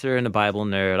pastor and a Bible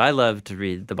nerd, I love to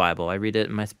read the Bible. I read it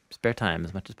in my spare time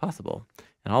as much as possible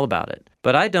and all about it.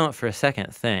 But I don't for a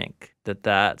second think that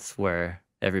that's where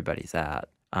everybody's at.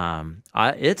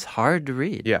 It's hard to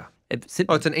read. Yeah. It's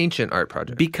an ancient art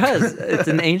project. Because it's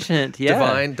an ancient,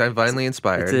 divinely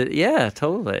inspired.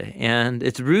 Totally. And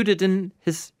it's rooted in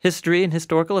history and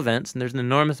historical events, and there's an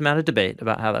enormous amount of debate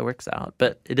about how that works out.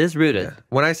 But it is rooted. Yeah.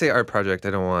 When I say art project, I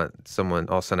don't want someone,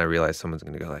 all of a sudden I realize someone's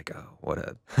going to go like, oh, what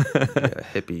a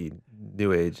hippie,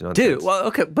 new age nonsense. Dude, well,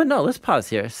 okay, but no, let's pause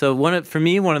here. So one of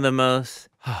the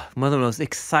most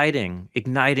exciting,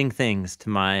 igniting things to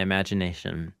my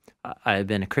imagination, I've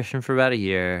been a Christian for about a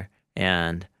year,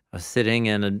 and I was sitting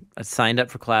I signed up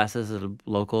for classes at a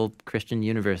local Christian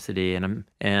university,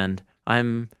 and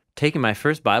I'm taking my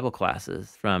first Bible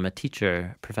classes from a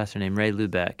teacher, a professor named Ray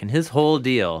Lubeck, and his whole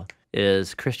deal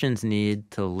is Christians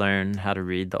need to learn how to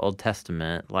read the Old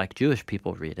Testament like Jewish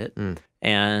people read it,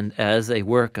 and as a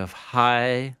work of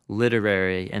high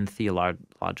literary and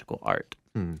theological art.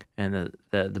 And all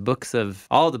the books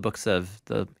of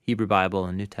the Hebrew Bible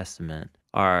and New Testament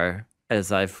are, as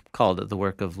I've called it, the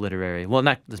work of literary. Well,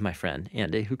 this is my friend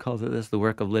Andy who calls it this, the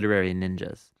work of literary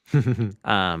ninjas.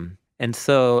 And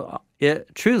so,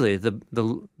 truly, the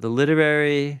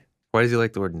literary. Why does he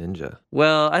like the word ninja?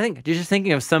 Well, I think you're just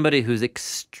thinking of somebody who's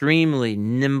extremely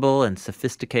nimble and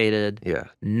sophisticated. Yeah.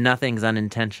 Nothing's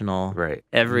unintentional. Right.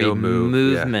 Every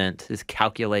movement is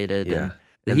calculated. Yeah.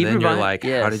 And then you're like,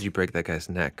 how did you break that guy's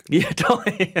neck? Yeah,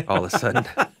 totally. All of a sudden.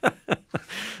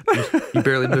 You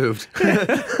barely moved.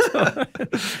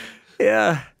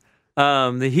 Yeah.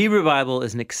 The Hebrew Bible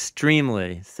is an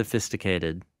extremely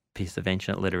sophisticated piece of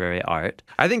ancient literary art.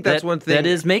 I think that's one thing. That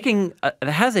is it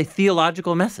has a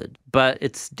theological message, but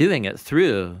it's doing it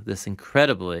through this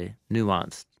incredibly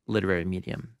nuanced literary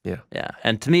medium. Yeah. Yeah.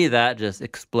 And to me, that just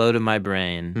exploded my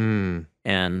brain.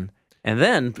 And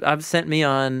then I've sent me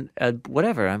on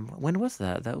whatever. When was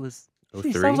that? That was...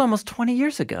 that was almost 20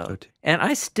 years ago. 02. And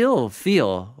I still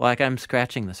feel like I'm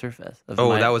scratching the surface. That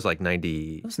was like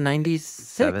 90... It was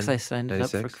 96 I signed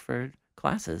up for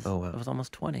classes. Oh, wow. I was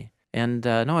almost 20. And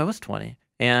no, I was 20.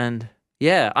 And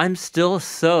yeah, I'm still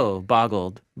so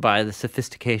boggled by the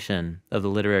sophistication of the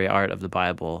literary art of the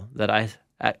Bible that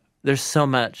there's so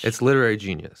much... It's literary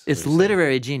genius. It's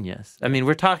literary genius. I mean,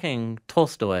 we're talking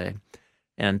Tolstoy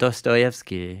and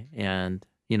Dostoevsky and,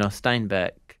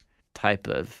 Steinbeck type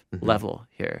of level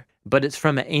here. But it's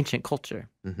from an ancient culture,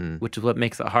 which is what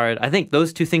makes it hard. I think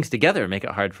those two things together make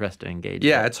it hard for us to engage.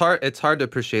 Yeah, it's hard to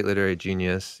appreciate literary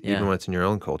genius even when it's in your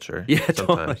own culture. Yeah,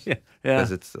 sometimes. Totally.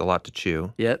 Because it's a lot to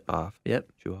chew off.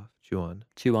 Yep. Chew off. Chew on.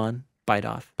 Chew on. Bite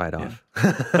off. Bite off.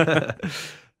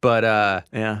 But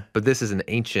this is from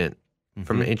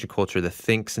an ancient culture that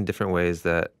thinks in different ways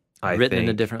that written in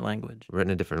a different language.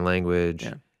 Written in a different language.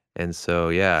 Yeah. And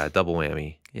so, double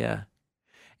whammy. Yeah.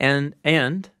 And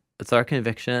it's our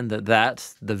conviction that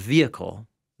that's the vehicle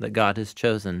that God has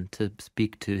chosen to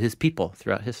speak to his people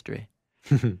throughout history.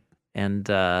 And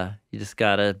you just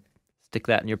got to stick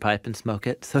that in your pipe and smoke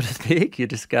it, so to speak. You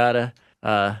just got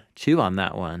to chew on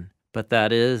that one. But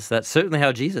that's certainly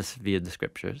how Jesus viewed the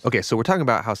scriptures. Okay, so we're talking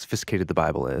about how sophisticated the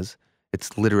Bible is.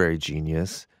 It's literary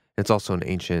genius. It's also an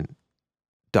ancient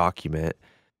document.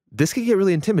 This can get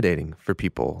really intimidating for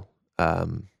people.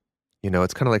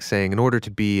 It's kind of like saying, in order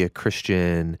to be a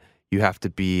Christian, you have to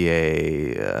be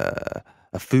a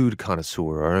food connoisseur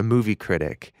or a movie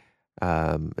critic.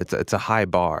 It's a high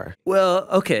bar. Well,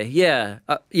 okay, yeah,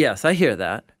 yes, I hear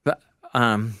that, but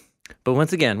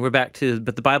once again, we're back to,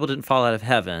 but the Bible didn't fall out of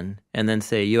heaven and then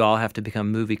say you all have to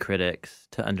become movie critics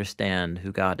to understand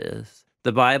who God is.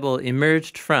 The Bible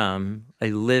emerged from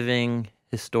a living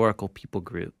historical people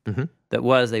group that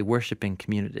was a worshiping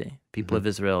community, people of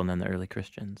Israel and then the early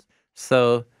Christians.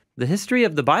 So the history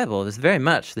of the Bible is very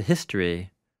much the history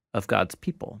of God's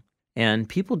people. And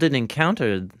people didn't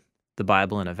encounter the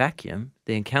Bible in a vacuum.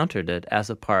 They encountered it as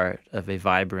a part of a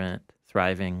vibrant,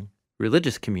 thriving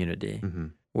religious community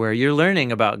where you're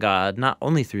learning about God not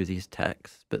only through these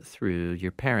texts, but through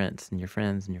your parents and your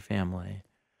friends and your family.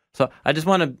 So I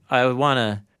want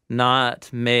to not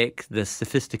make the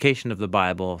sophistication of the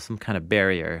Bible some kind of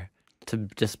barrier to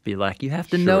just be like, you have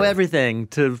to know everything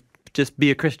to just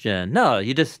be a Christian. No,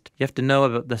 you have to know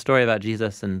about the story about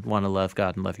Jesus and want to love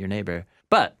God and love your neighbor.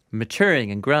 But maturing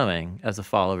and growing as a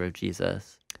follower of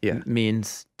Jesus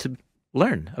means to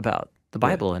learn about the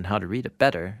Bible and how to read it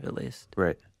better, at least.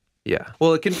 Right. Yeah.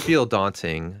 Well, it can feel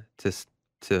daunting to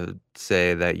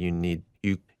say that you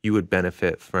would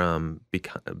benefit from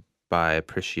by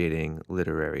appreciating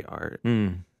literary art.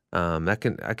 That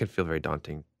can feel very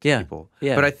daunting to people.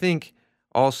 Yeah. But I think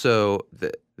also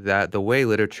that the way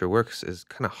literature works is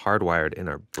kind of hardwired in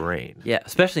our brain. Yeah,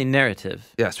 especially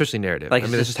narrative. Yeah, especially narrative. Like,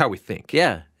 that's just how we think.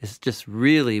 Yeah, it's just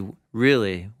really,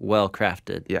 really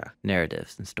well-crafted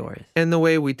narratives and stories. And the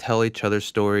way we tell each other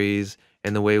stories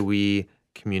and the way we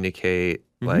communicate,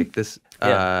 like this,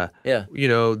 a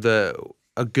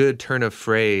good turn of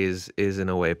phrase is in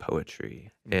a way poetry.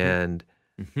 And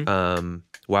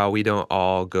while we don't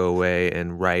all go away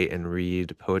and write and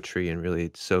read poetry and really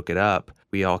soak it up,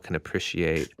 we all can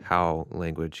appreciate how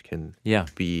language can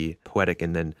be poetic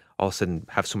and then all of a sudden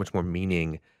have so much more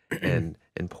meaning and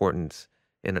importance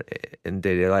in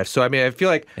day-to-day life. So, I mean, I feel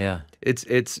like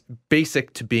it's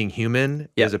basic to being human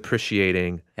is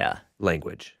appreciating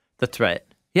language. That's right.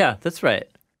 Yeah, that's right.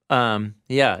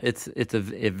 It's a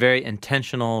very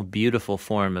intentional, beautiful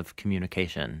form of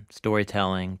communication,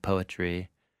 storytelling, poetry.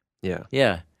 Yeah.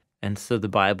 Yeah. And so the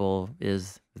Bible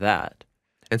is that.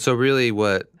 And so really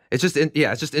it's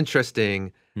just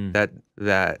interesting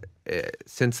that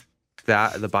since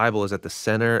the Bible is at the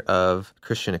center of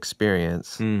Christian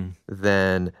experience,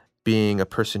 then being a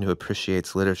person who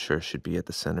appreciates literature should be at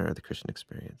the center of the Christian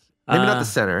experience. Maybe not the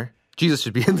center. Jesus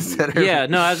should be in the center. Yeah,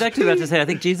 no, I was actually about to say, I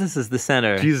think Jesus is the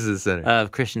center. Jesus is the center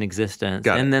of Christian existence.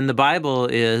 Got it. And then the Bible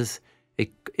is an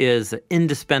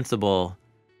indispensable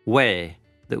way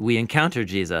that we encounter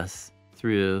Jesus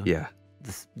through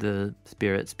the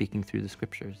Spirit speaking through the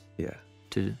Scriptures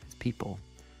to his people.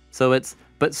 So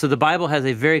the Bible has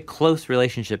a very close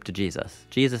relationship to Jesus.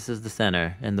 Jesus is the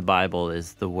center, and the Bible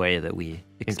is the way that we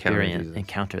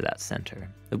encounter that center.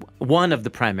 One of the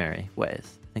primary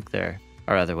ways. I think there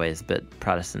are other ways, but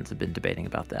Protestants have been debating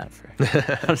about that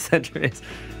for centuries.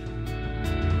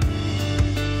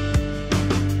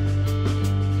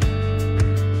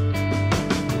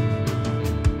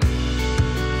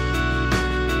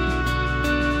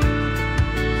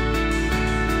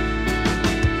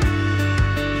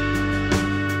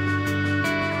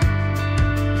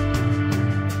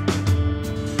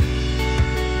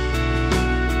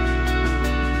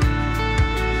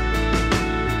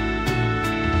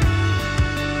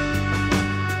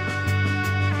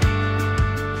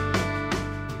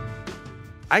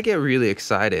 I get really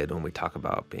excited when we talk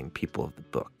about being people of the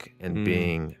book and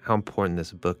being how important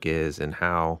this book is and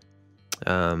how,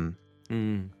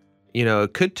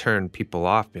 it could turn people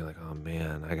off, being like, oh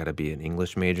man, I got to be an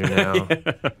English major now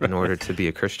in order to be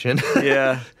a Christian.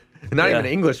 Not even an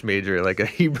English major, like a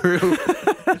Hebrew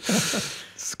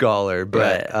scholar,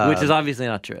 but which is obviously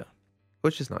not true.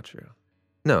 Which is not true.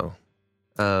 No.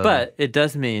 But it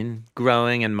does mean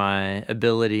growing in my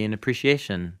ability and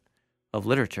appreciation of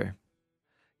literature.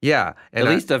 Yeah, and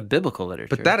at least of biblical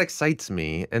literature. But that excites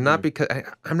me, and not because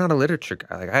I'm not a literature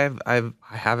guy. Like I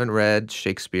haven't read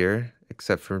Shakespeare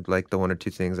except for like the one or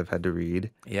two things I've had to read.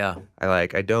 Yeah,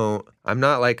 I'm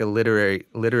not like a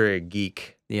literary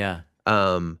geek. Yeah.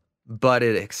 But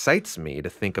it excites me to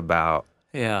think about.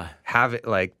 Yeah.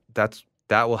 That's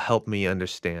that will help me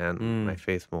understand my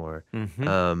faith more.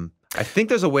 Mm-hmm. I think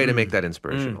there's a way to make that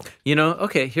inspirational.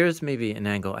 Okay, here's maybe an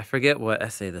angle. I forget what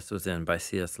essay this was in by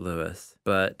C.S. Lewis,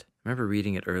 but I remember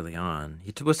reading it early on.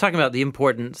 He was talking about the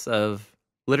importance of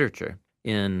literature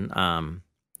in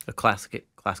a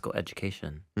classical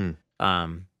education.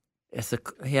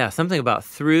 Something about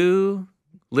through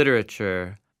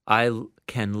literature, I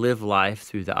can live life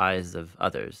through the eyes of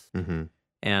others.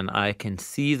 And I can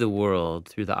see the world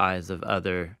through the eyes of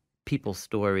other people's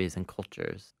stories and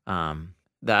cultures.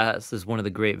 That is one of the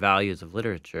great values of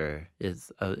literature.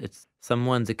 It's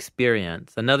someone's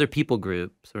experience, another people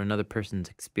group's or another person's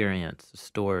experience, a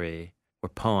story or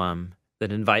poem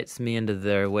that invites me into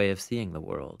their way of seeing the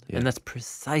world. And that's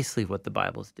precisely what the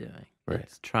Bible's doing. Right.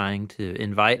 It's trying to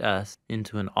invite us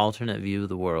into an alternate view of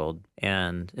the world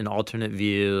and an alternate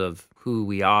view of who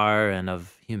we are and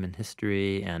of human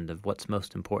history and of what's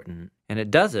most important. And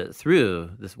it does it through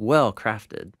this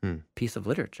well-crafted piece of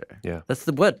literature. Yeah. That's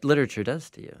what literature does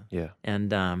to you. Yeah.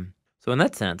 And so in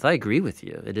that sense, I agree with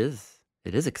you. It is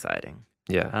exciting.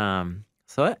 Yeah.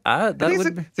 So I think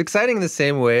it's exciting in the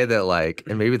same way that like,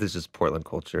 and maybe this is just Portland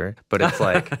culture, but it's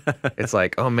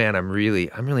like, oh man, I'm really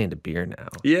into beer now.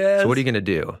 Yeah. So what are you gonna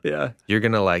do? Yeah. You're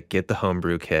gonna like get the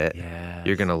homebrew kit. Yeah.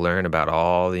 You're gonna learn about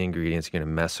all the ingredients. You're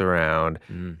gonna mess around,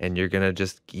 and you're gonna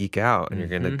just geek out, and you're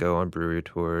gonna go on brewery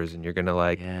tours, and you're gonna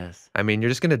like, I mean,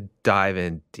 you're just gonna dive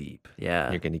in deep. Yeah.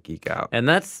 And you're gonna geek out. And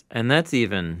that's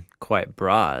even quite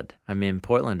broad. I mean,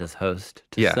 Portland is host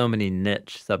to so many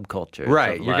niche subcultures.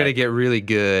 Right. You're going to get really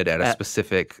good at a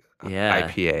specific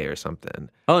IPA or something.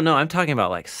 Oh, no, I'm talking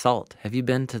about like salt. Have you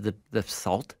been to the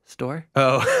salt store?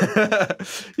 Oh,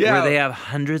 yeah. Where they have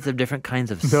hundreds of different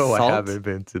kinds of salt. No, I haven't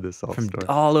been to the salt store. From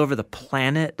all over the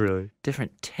planet. Really?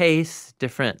 Different tastes,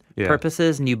 different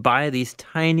purposes. And you buy these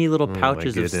tiny little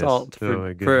pouches of salt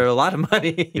for a lot of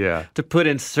money to put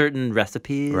in certain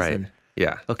recipes. Right.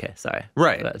 Yeah. Okay, sorry.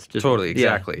 Right. Totally,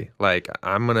 exactly. Yeah. Like if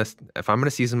I'm gonna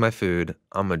season my food,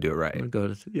 I'm gonna do it right.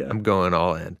 I'm going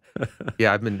all in.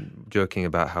 Yeah, I've been joking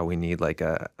about how we need like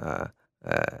a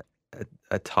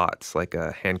tots, like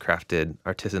a handcrafted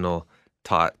artisanal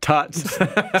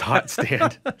tots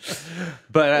stand.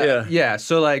 But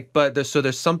so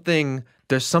there's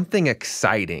something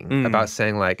exciting about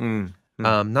saying like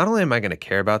not only am I going to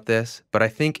care about this, but I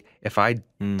think if I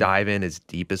dive in as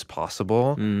deep as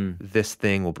possible, this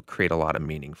thing will create a lot of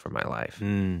meaning for my life.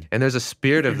 And there's a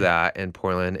spirit of that in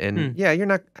Portland. And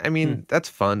that's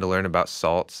fun to learn about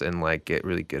salts and like get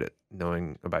really good at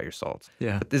knowing about your salts.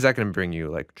 Yeah. But is that going to bring you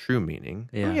like true meaning?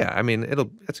 Yeah. Well, yeah. I mean,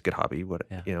 it's a good hobby,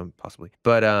 possibly.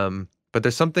 But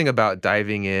there's something about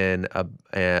diving in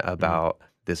about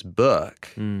this book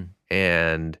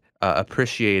and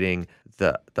appreciating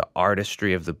the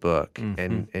artistry of the book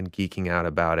and geeking out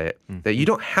about it, that you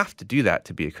don't have to do that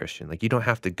to be a Christian. Like you don't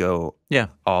have to go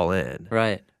all in.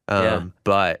 Right.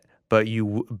 But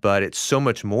it's so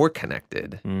much more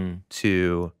connected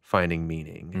to finding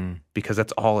meaning because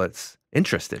that's all it's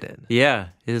interested in. Yeah.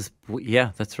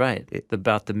 That's right. It's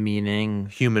about the meaning,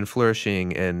 human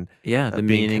flourishing and the being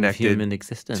meaning connected of human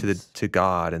existence to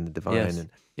God and the divine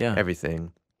and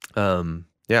everything.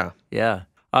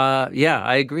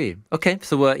 I agree. Okay,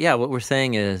 so what we're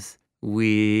saying is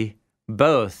we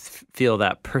both feel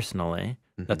that personally.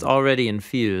 That's already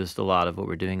infused a lot of what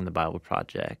we're doing in the Bible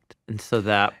Project. And so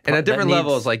that... And at different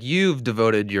levels, like you've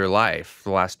devoted your life the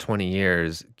last 20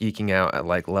 years geeking out at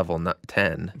like level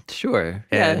 10. Sure.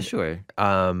 Sure.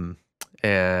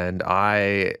 And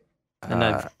I...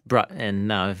 I've brought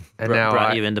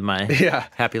you into my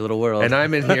happy little world. And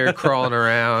I'm in here crawling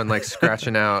around, like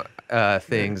scratching out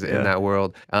things in that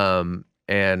world. And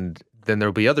then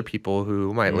there'll be other people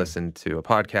who might listen to a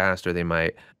podcast, or they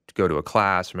might go to a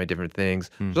class, or might different things.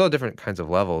 There's all different kinds of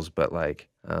levels, but like,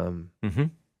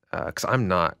 because I'm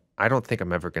not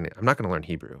gonna learn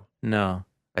Hebrew. No,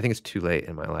 I think it's too late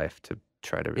in my life to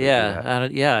try to really do that.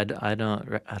 I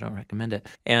don't recommend it.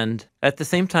 And at the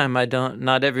same time,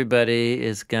 not everybody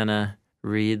is gonna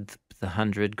read the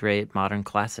 100 great modern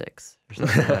classics or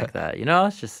something like that.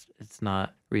 It's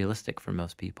not realistic for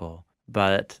most people.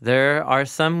 But there are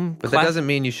some... But that doesn't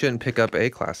mean you shouldn't pick up a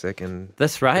classic and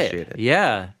That's right. appreciate it.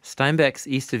 Yeah. Steinbeck's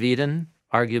East of Eden,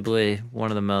 arguably one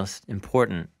of the most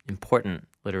important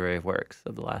literary works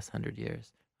of the last 100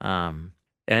 years. And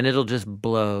it'll just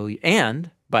blow you.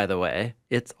 And, by the way,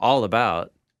 it's all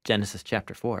about Genesis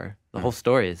chapter 4. The whole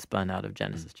story is spun out of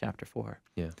Genesis chapter 4.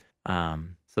 Yeah.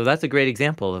 So that's a great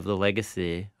example of the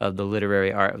legacy of the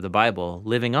literary art of the Bible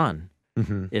living on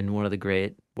in one of the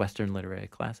great Western literary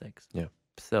classics. Yeah.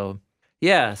 So,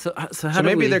 Yeah. So how So do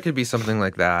maybe we? there could be something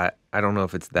like that. I don't know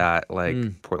if it's that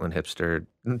like Portland hipster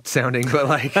sounding, but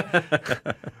like,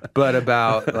 but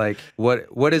about like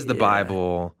what is the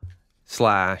Bible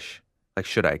slash like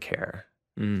should I care?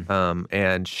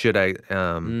 And should I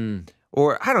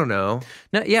or I don't know.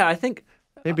 No, yeah, I think.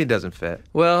 Maybe it doesn't fit.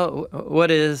 Well,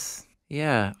 what is?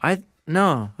 Yeah, I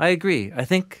agree. I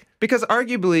think Because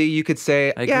arguably you could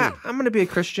say, I yeah, agree. I'm going to be a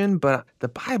Christian, but the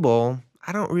Bible,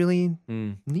 I don't really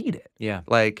need it. Yeah.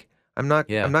 Like I'm not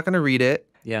going to read it.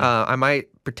 Yeah. I might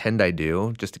pretend I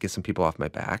do just to get some people off my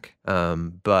back.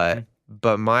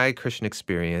 But my Christian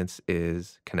experience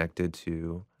is connected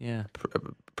to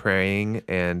praying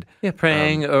and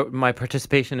praying or my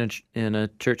participation in a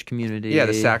church community. Yeah,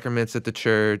 the sacraments at the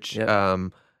church,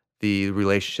 the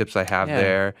relationships I have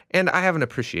there, and I have an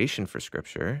appreciation for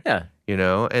Scripture. Yeah,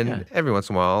 and every once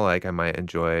in a while, like I might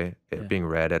enjoy it being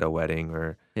read at a wedding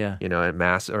or at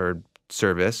mass or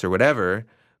service or whatever.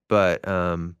 But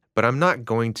I'm not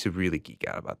going to really geek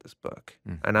out about this book,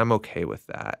 and I'm okay with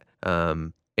that.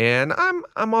 And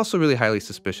I'm also really highly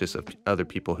suspicious of other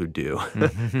people who do,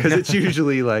 because it's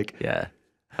usually like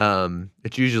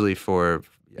it's usually for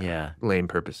lame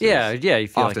purposes. Yeah, you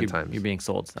feel oftentimes. like you're being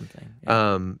sold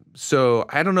something. So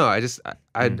I don't know.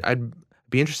 I'd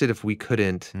be interested if we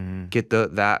couldn't get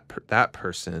that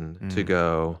person to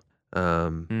go,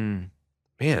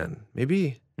 man,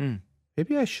 maybe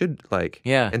I should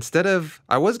instead of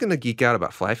I was gonna geek out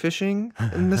about fly fishing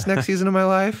in this next season of my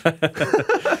life.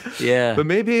 But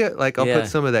maybe I'll put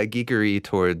some of that geekery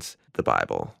towards the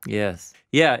Bible. Yes.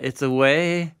 Yeah, it's a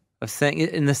way of saying,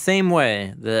 in the same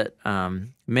way that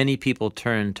many people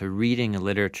turn to reading a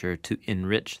literature to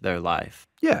enrich their life.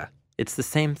 Yeah. It's the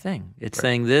same thing. It's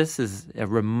saying this is a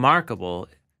remarkable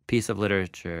piece of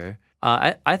literature.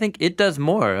 I think it does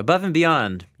more, above and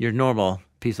beyond your normal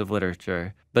piece of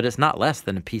literature, but it's not less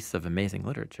than a piece of amazing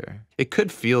literature. It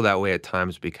could feel that way at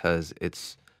times because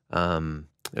it's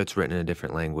written in a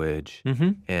different language,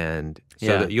 and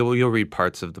so that you'll read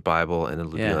parts of the Bible and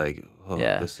it'll be like, oh,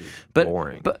 this is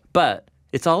boring. But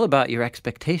it's all about your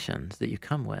expectations that you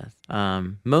come with.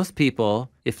 Most people,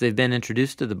 if they've been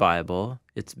introduced to the Bible,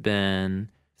 it's been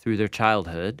through their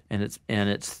childhood, and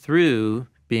it's through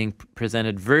being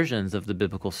presented versions of the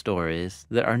biblical stories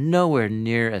that are nowhere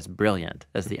near as brilliant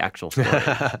as the actual story.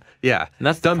 And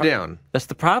that's dumbed down. That's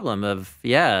the problem of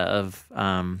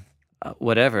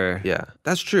whatever. Yeah,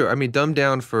 that's true. I mean, dumbed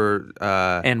down for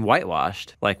and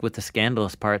whitewashed, like with the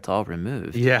scandalous parts all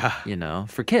removed. Yeah,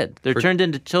 for kids, they're turned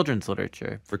into children's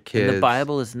literature. For kids, and the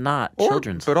Bible is not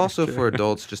children's, but literature. Also for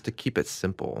adults, just to keep it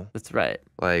simple. That's right.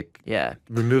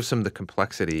 Remove some of the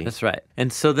complexity. That's right.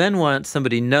 And so then once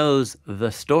somebody knows the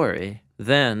story,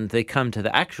 then they come to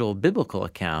the actual biblical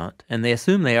account and they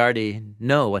assume they already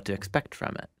know what to expect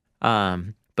from it.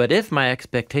 But if my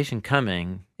expectation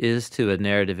coming is to a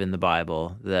narrative in the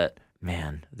Bible that,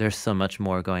 man, there's so much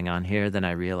more going on here than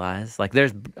I realize. Like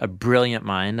there's a brilliant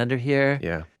mind under here.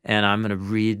 Yeah. And I'm going to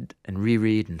read and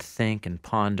reread and think and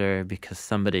ponder because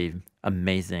somebody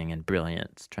amazing and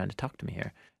brilliant is trying to talk to me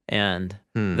here. And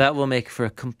that will make for a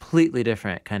completely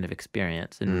different kind of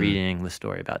experience in reading the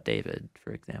story about David,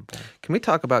 for example. Can we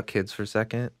talk about kids for a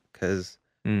second? Because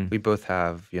we both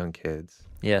have young kids.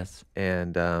 Yes.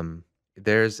 And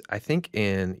I think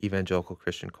in evangelical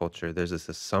Christian culture, there's this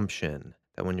assumption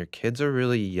that when your kids are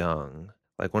really young,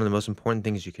 like one of the most important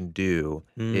things you can do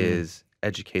is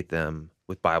educate them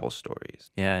with Bible stories.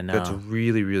 Yeah, I know. That's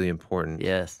really, really important.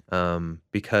 Yes.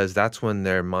 Because that's when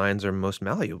their minds are most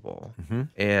malleable.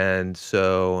 And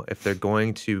so if they're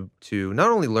going to not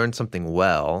only learn something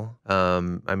well,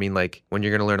 I mean, like when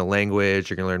you're going to learn a language,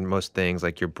 you're going to learn most things,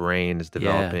 like your brain is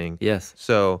developing. Yeah. Yes.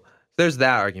 So there's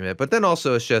that argument, but then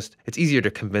also it's easier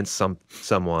to convince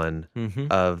someone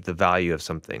of the value of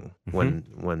something when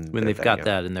they've got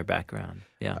that in their background.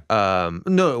 Yeah.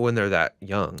 No, when they're that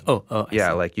young. Oh.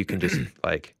 Yeah, like you can just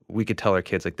like we could tell our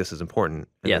kids like this is important,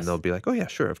 and then they'll be like, oh yeah,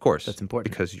 sure, of course, that's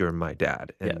important because you're my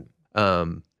dad. And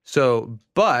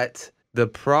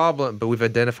but we've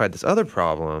identified this other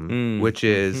problem, which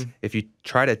is if you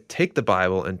try to take the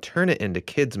Bible and turn it into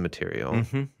kids' material,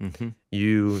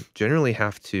 you generally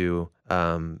have to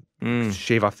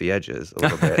shave off the edges a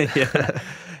little bit.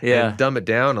 And dumb it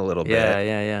down a little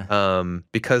bit.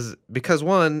 Because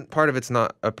one, part of it's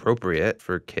not appropriate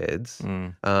for kids.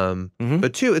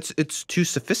 But two, it's too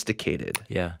sophisticated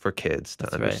for kids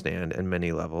to understand in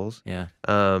many levels. Yeah.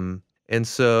 And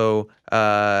so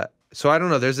I don't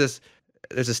know, there's this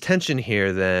there's this tension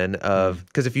here then of,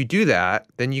 because if you do that,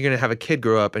 then you're going to have a kid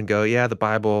grow up and go, yeah, the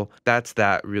Bible, that's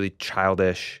that really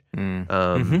childish,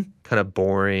 kind of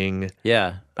boring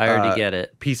Yeah, I already get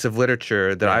it. piece of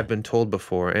literature that I've been told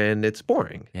before, and it's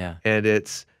boring. Yeah. And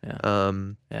it's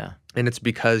Yeah. and it's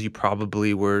because you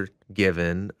probably were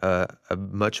given a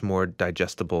much more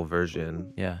digestible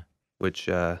version, Yeah. which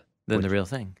Than the real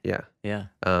thing. yeah. Yeah.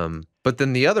 But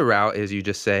then the other route is you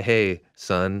just say, hey,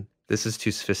 son, this is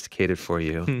too sophisticated for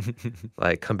you.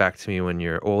 Like, come back to me when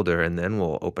you're older, and then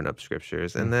we'll open up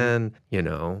scriptures. And then,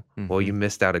 well, you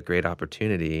missed out a great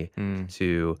opportunity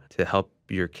to help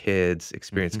your kids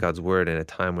experience God's word in a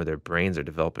time where their brains are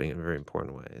developing in very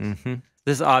important ways.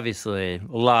 This obviously,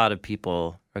 a lot of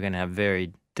people are going to have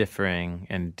very differing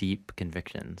and deep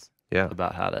convictions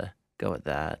about how to go with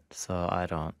that. So I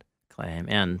don't claim,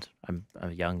 and I'm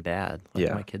a young dad.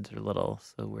 Like my kids are little,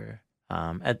 so we're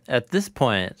at this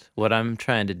point. What I'm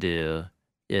trying to do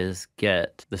is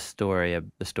get the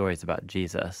stories about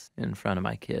Jesus in front of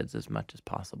my kids as much as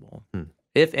possible.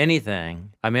 If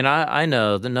anything, I mean, I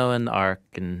know the Noah and the Ark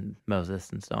and Moses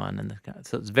and so on, and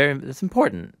so it's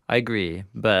important. I agree,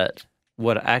 but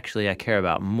what actually I care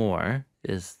about more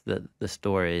is the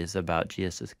stories about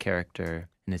Jesus' character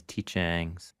and his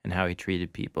teachings and how he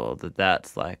treated people.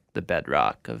 That's like the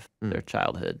bedrock of their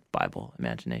childhood Bible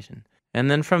imagination. And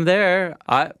then from there,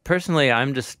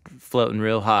 I'm just floating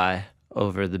real high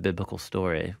over the biblical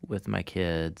story with my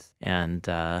kids. And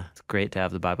it's great to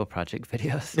have the Bible Project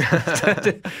videos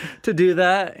to do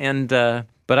that. And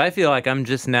but I feel like I'm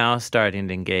just now starting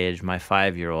to engage my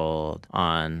 5-year-old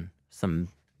on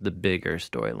the bigger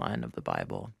storyline of the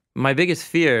Bible. My biggest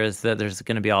fear is that there's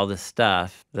going to be all this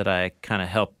stuff that I kind of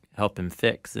help him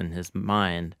fix in his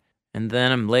mind. And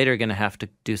then I'm later going to have to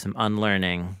do some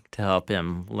unlearning to help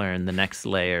him learn the next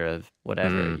layer of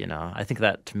whatever, I think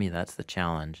that, to me, that's the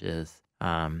challenge, is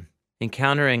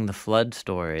encountering the flood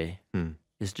story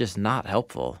is just not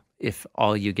helpful if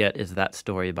all you get is that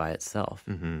story by itself.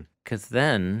 Because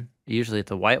then, usually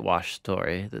it's a whitewash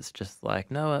story that's just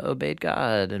like, Noah obeyed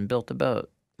God and built a boat.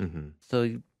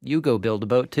 So you go build a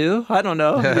boat too? I don't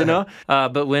know,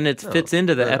 but when it fits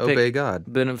into the epic... Obey God.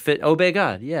 Obey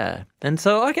God, yeah. And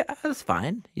so, okay, that's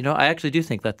fine. I actually do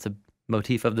think that's a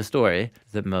motif of the story,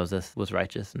 that Moses was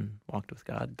righteous and walked with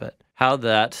God. But how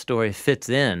that story fits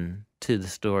in to the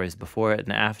stories before it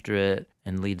and after it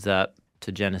and leads up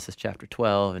to Genesis chapter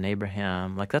 12 and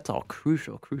Abraham, like that's all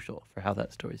crucial for how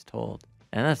that story's told.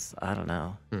 And that's, I don't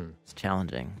know, it's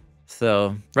challenging.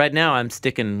 So right now I'm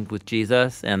sticking with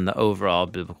Jesus and the overall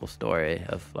biblical story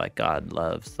of like God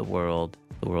loves the world's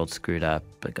screwed up,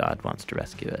 but God wants to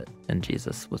rescue it. And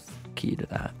Jesus was key to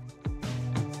that.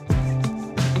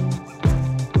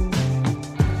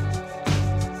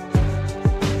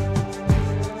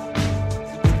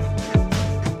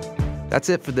 That's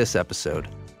it for this episode.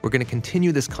 We're going to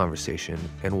continue this conversation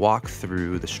and walk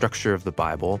through the structure of the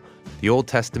Bible, the Old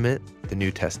Testament, the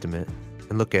New Testament,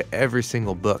 and look at every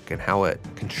single book and how it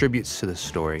contributes to the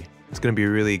story. It's going to be a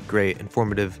really great,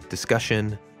 informative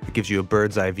discussion. It gives you a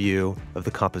bird's eye view of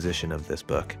the composition of this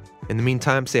book. In the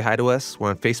meantime, say hi to us. We're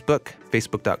on Facebook,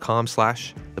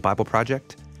 facebook.com/The Bible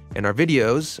Project. And our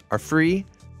videos are free,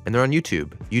 and they're on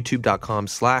YouTube,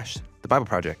 youtube.com/The Bible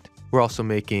Project. We're also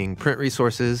making print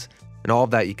resources, and all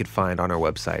of that you could find on our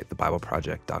website,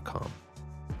 thebibleproject.com.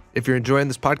 If you're enjoying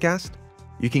this podcast,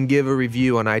 you can give a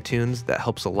review on iTunes. That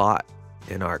helps a lot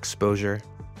in our exposure,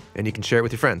 and you can share it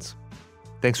with your friends.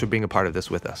 Thanks for being a part of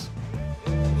this with us.